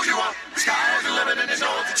 Be who you want. Sky's the limit and you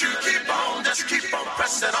know that you keep on, just keep on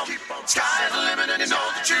pressing on. Sky's the limit and you know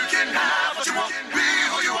that you can have what you want. Be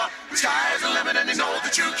who you are. Sky's the limit and you know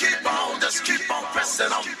that you keep on, just keep on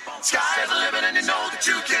pressing on. Sky's the limit and you know that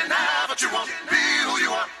you can have what you want. Be who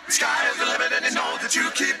you are. Sky's the limit and you know that you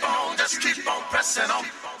keep on, just keep on pressing on.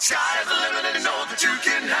 Sky's the limit and you know that you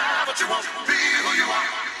can have what you want. Be who you are.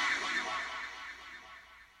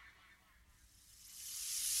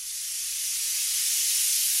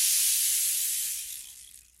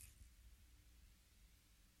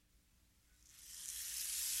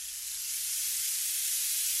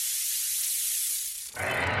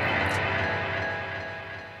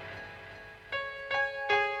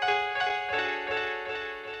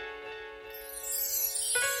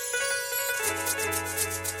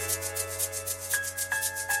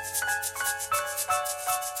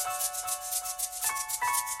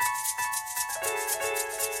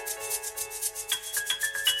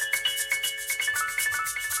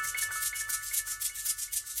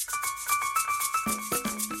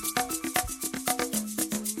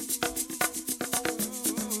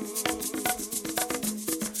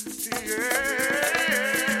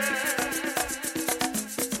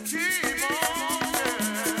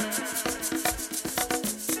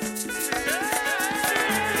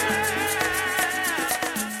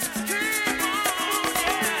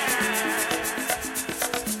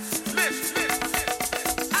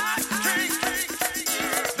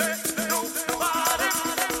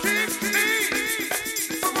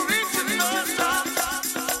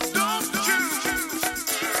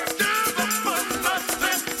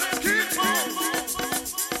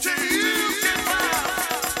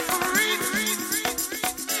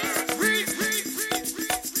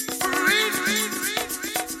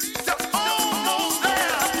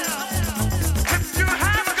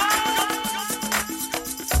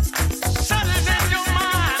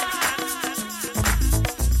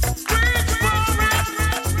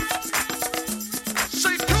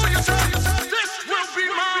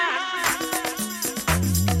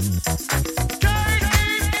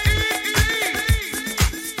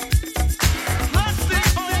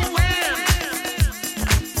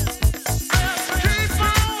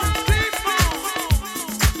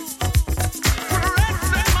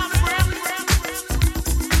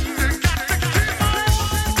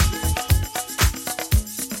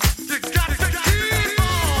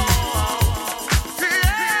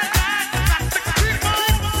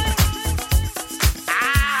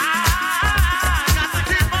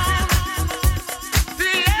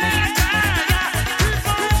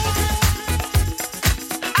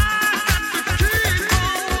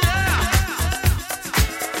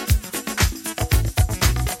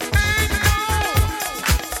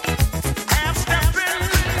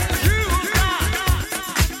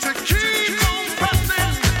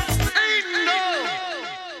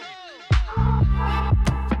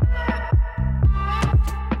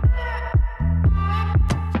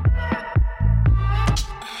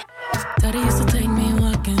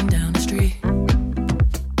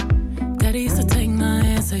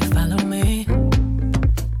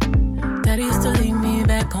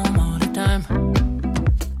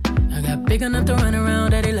 Big enough to run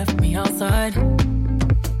around, daddy left me outside.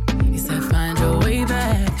 He said, find your way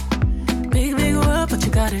back. Big, big world, but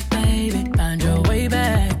you got it, baby. Find your way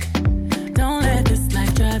back. Don't let this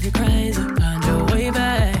life drive you crazy. Find your way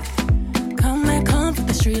back. Come back home, put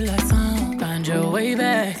the street lights on. Find your way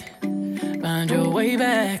back. Find your way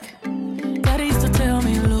back. Daddy used to tell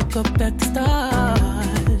me, look up at the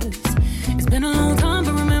stars. It's been a long time,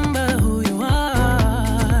 but remember who you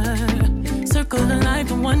are. Circle the light,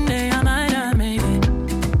 but one day I might not make it.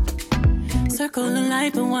 Circle the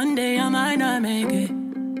light, but one day I might not make it.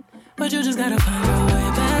 But you just gotta find your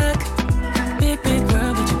way back. Big, big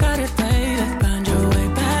world, but you got it, baby. Find your way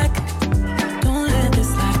back. Don't let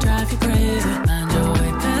this life drive you crazy. Find your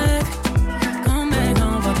way back. Come back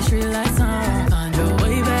home, put the street lights on. Find your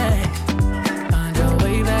way back. Find your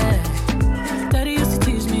way back. Daddy used to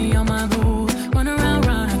teach me all my moves. Run around,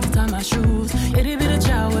 have to tie my shoes. Itty bitty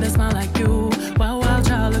child with a smile like you. Wild, wild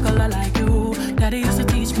child, look a lot like you. Daddy used to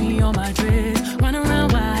teach me all my tricks. Run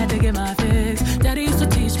around, I had to get my fix. Daddy used to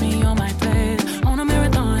teach me all my plays. On a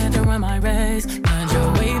marathon, had to run my race. Find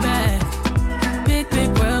your way back. Big, big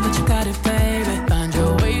world, but you got it, baby. Find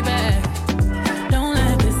your way back. Don't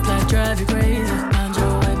let this life drive you crazy. Find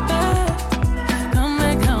your way back. Come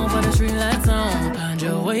back home for the street lights on.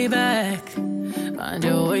 way back. Find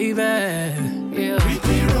your way back. Yeah.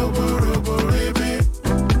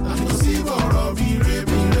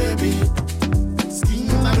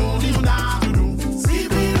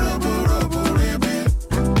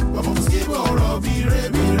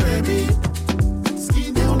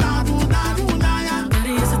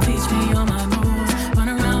 Daddy used to teach me all my moves. Run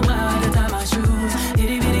around wild and tie my shoes.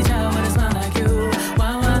 Itty bitty child with a smile like you.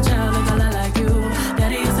 Wild, wild child look a lot like you.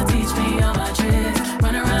 Daddy used to teach me all my tricks.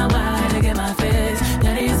 Run around wild to get my fix.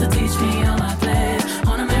 Daddy used to teach me all my plays.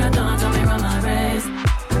 On a marathon, tell me run my race.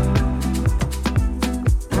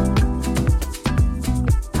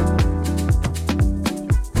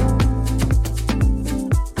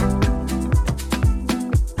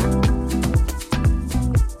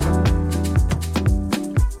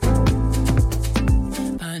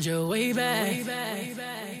 Find your way back.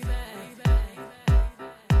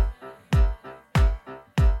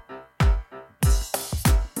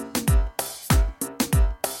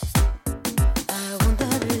 I want the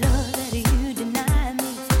love that you deny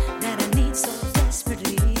me, that I need so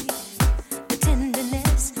desperately. The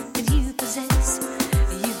tenderness that you possess,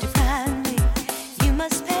 you deprive me. You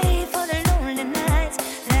must pay for the lonely nights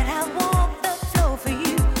that I walk the floor for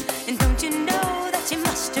you. And don't you know that you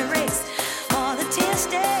must erase all the tear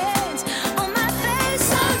stains on my face?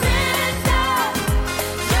 Surrender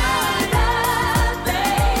your love,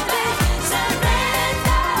 baby.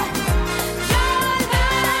 Surrender your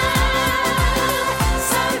love.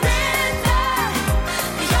 Surrender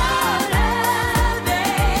your love,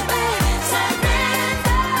 baby.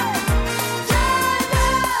 Surrender your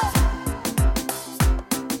love.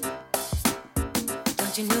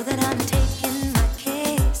 Don't you know that I'm taking my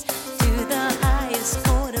case to the highest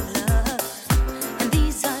court of love? And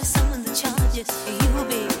these are some of the charges you'll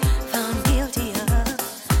be found guilty of.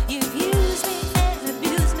 You've used me and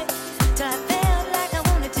abused me till I felt like I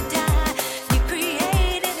wanted to die. You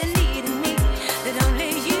created a need in me that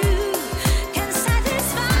only you can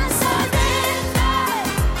satisfy. Surrender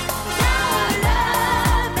your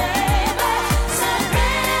love, baby.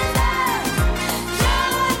 Surrender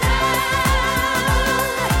your love.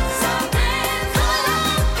 Surrender.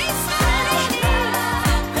 Peace ready here,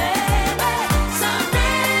 baby.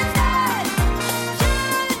 Surrender. Give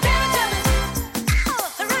it to me,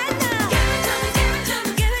 right now. Give it to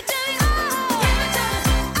me, give it to me, oh. Give it to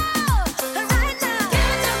me, right now. Give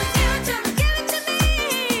it to me, give it to me, give it to me.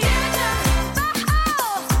 Give it to me,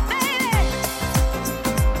 oh, baby.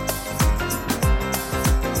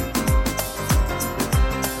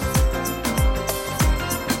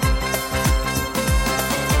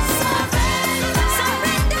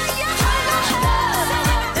 Surrender your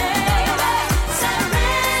love, baby.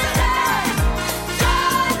 Surrender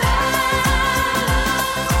your love.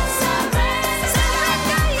 Surrender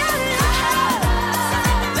your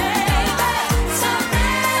love, baby.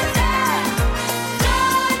 Surrender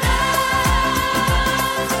your love.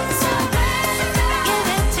 Give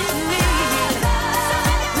it to me.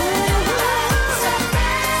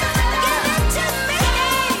 Give it to me.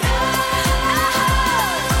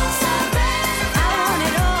 I want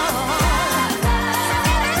it all.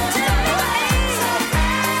 Give it to me.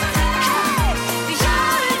 Hey,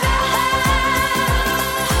 your love.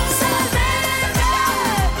 Surrender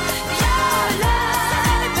your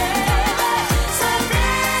love, baby. Surrender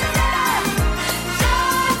your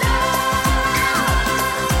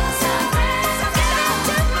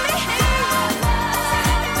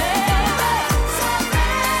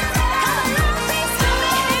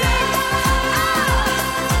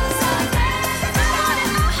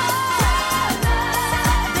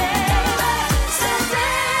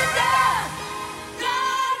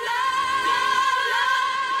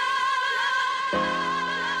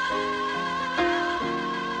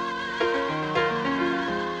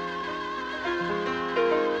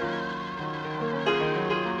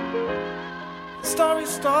Story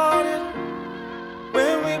started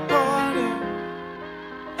when we parted,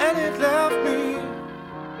 and it left me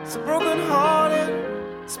so broken hearted.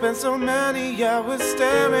 Spent so many hours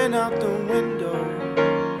staring out the window.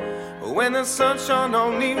 When the sun shone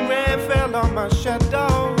on me, rain fell on my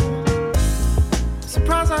shadow.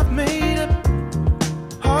 Surprised I've made it,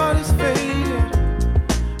 heart is faded.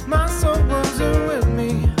 My soul wasn't with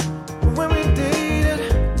me when we dated.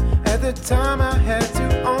 At the time I had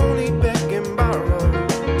to only beg and borrow.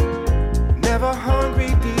 Never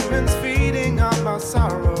hungry demons feeding on my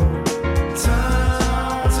sorrow.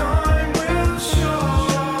 Time will surely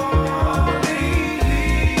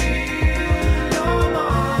heal your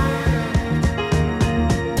mind.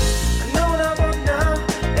 I know that one now,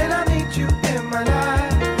 and I need you in my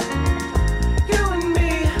life.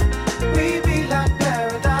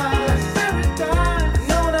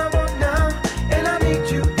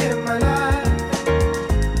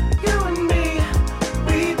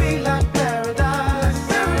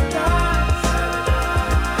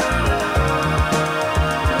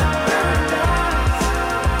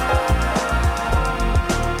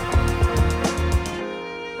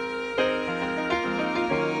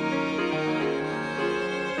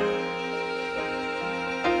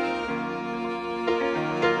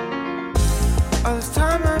 all this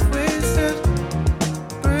time I've wasted,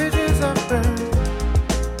 bridges I've burned.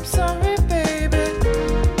 I'm sorry, baby.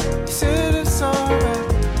 You said it's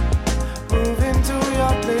alright. Move into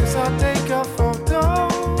your place, I'll take your photo.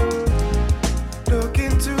 Look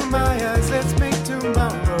into my eyes, let's make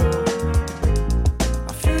tomorrow.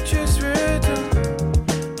 Our future's written,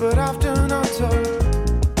 but often untold.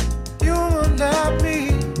 You won't let me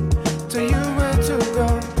tell you where to go.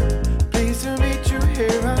 Pleased to meet you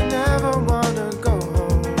here, I never wanna go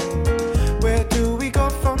home. Where do we go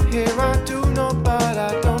from here? I do know, but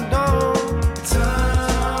I don't know.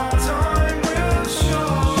 Time will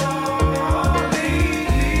surely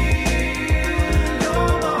heal your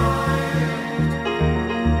mind.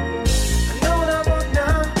 I know that one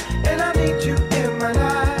now, and I need you in my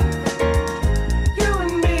life. You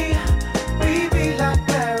and me, we be like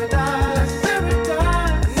paradise, paradise. I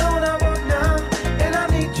know that one now, and I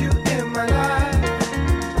need you in my life.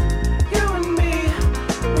 You and me,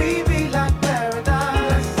 we be like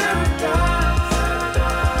paradise, paradise.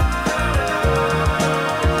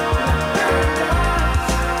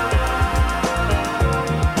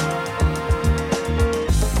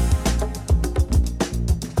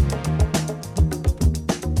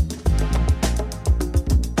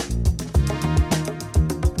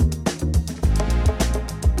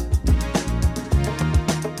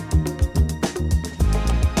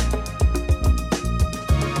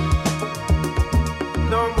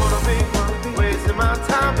 Don't wanna be wasting my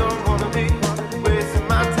time. Don't wanna be wasting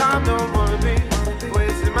my time. Don't wanna be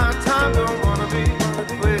wasting my time. Don't wanna be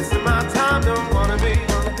wasting my time. Don't wanna be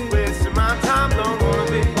wasting my time. Don't wanna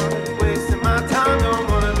be wasting my time. Don't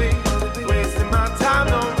wanna be wasting my time.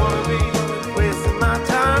 Don't wanna be wasting my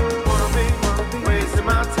time. Wanna be wasting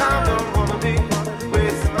my time. Don't wanna be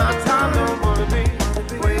wasting my time. Don't wanna be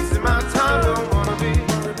wasting my time. Don't wanna be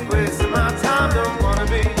wasting my time. Don't wanna be wasting my time. Don't wanna be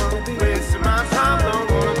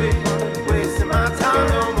wasting my time.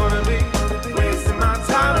 Don't wanna be wasting my time. Don't wanna be wasting my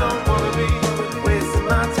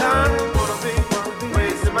time. Wanna be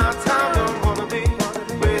wasting my time. Don't wanna be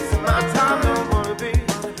wasting my time. Don't wanna be wasting my time.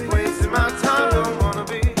 Don't wanna be wasting my time. Don't wanna be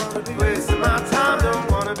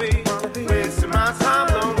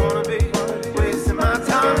wasting my time. Don't wanna be wasting my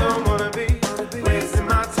time. Don't wanna be wasting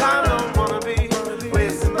my time. Don't wanna be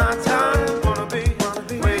wasting my time. Wanna be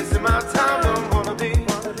wasting my time. Don't wanna be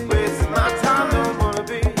wasting my time. Don't wanna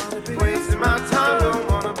be wasting my time. Don't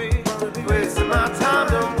wanna be wasting my time.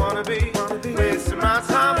 Don't wanna be wasting my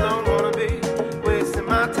time. Don't wanna be wasting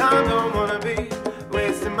my time. Don't wanna be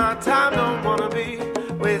wasting my time. Don't wanna be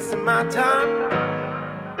wasting my time.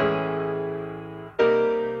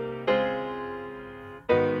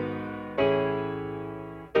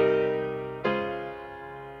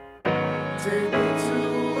 Take me to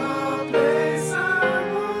a place I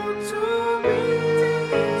want to be.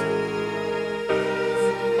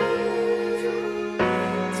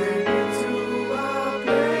 Take me to a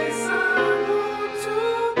place I want to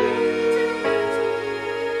be.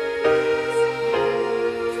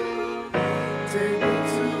 Take me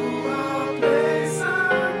to a place I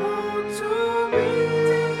want to be.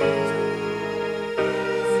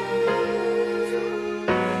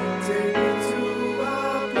 Take me to a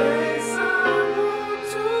place I want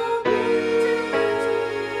to be.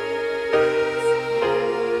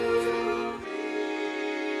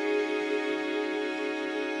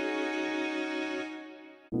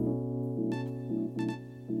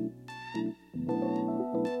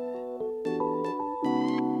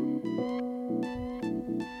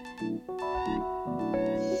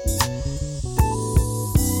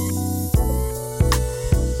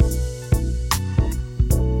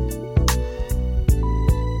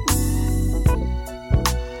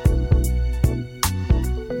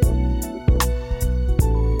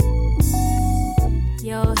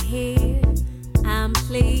 You're here, I'm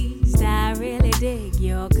pleased. I really dig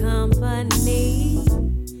your company,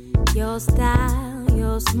 your style,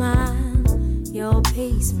 your smile, your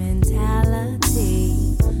peace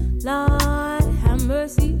mentality. Lord, have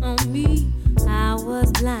mercy on me. I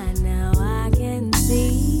was blind, now I can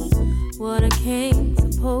see what a king's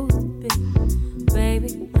supposed to be.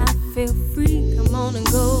 Baby, I feel free. Come on and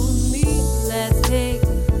go with me. Let's take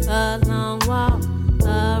a long walk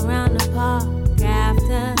around the park.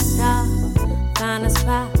 After dark, find a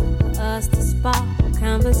spot for us to spark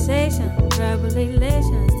conversation, verbal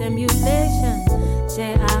elation, stimulation,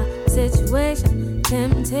 share our situation,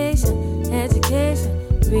 temptation, education,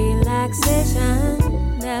 relaxation,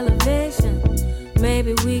 elevation.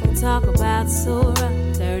 Maybe we can talk about Surah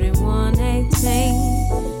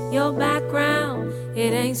 31:18. Your background,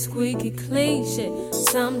 it ain't squeaky clean shit.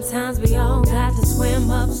 Sometimes we all got to swim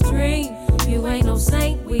upstream. you ain't no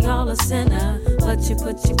saint, we all a sinner. But you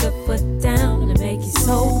put your good foot down and make your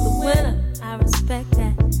soul the winner. I respect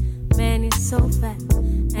that, man, you're so fat,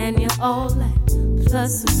 and you're all that,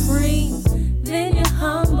 plus supreme. Then you're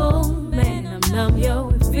humble, man, I'm numb,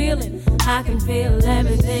 yo, feeling. I can feel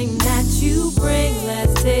everything that you bring.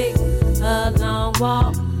 Let's take a long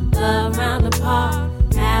walk around the park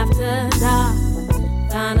after dark.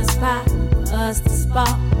 Find a spot for us to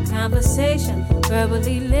spark conversation, verbal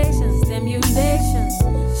elation, stimulation.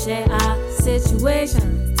 Share our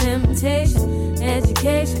situation, temptation,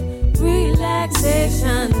 education,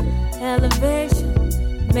 relaxation, elevation.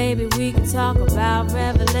 Maybe we could talk about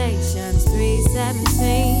Revelations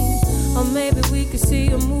 3:17. Or maybe we could see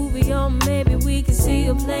a movie, or maybe we could see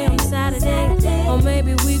a play on Saturday. Or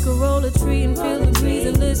maybe we could roll a tree and feel the breeze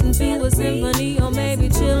and listen to a symphony. Or maybe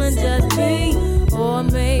chill and just be. Or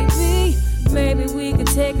maybe we could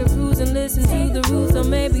take a cruise and listen to the roots. Or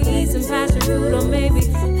maybe eat some passion fruit. Or maybe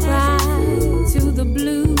cry to the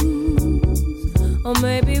blues. Or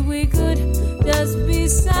maybe we could just be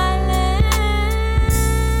silent.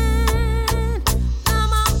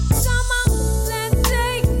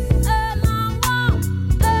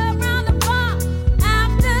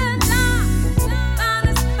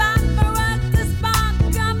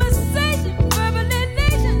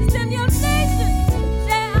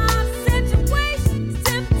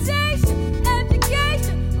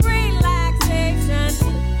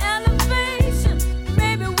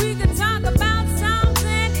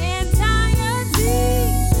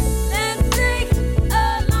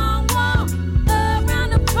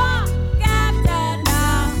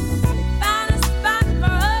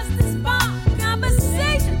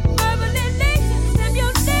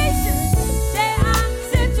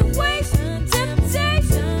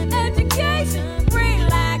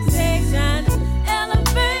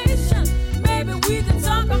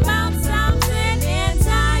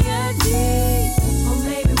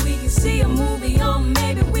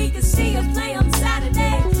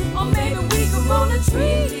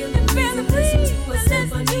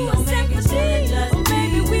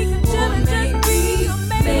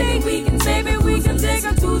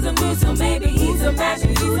 Maybe eat some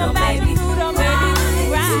passion fruit, or maybe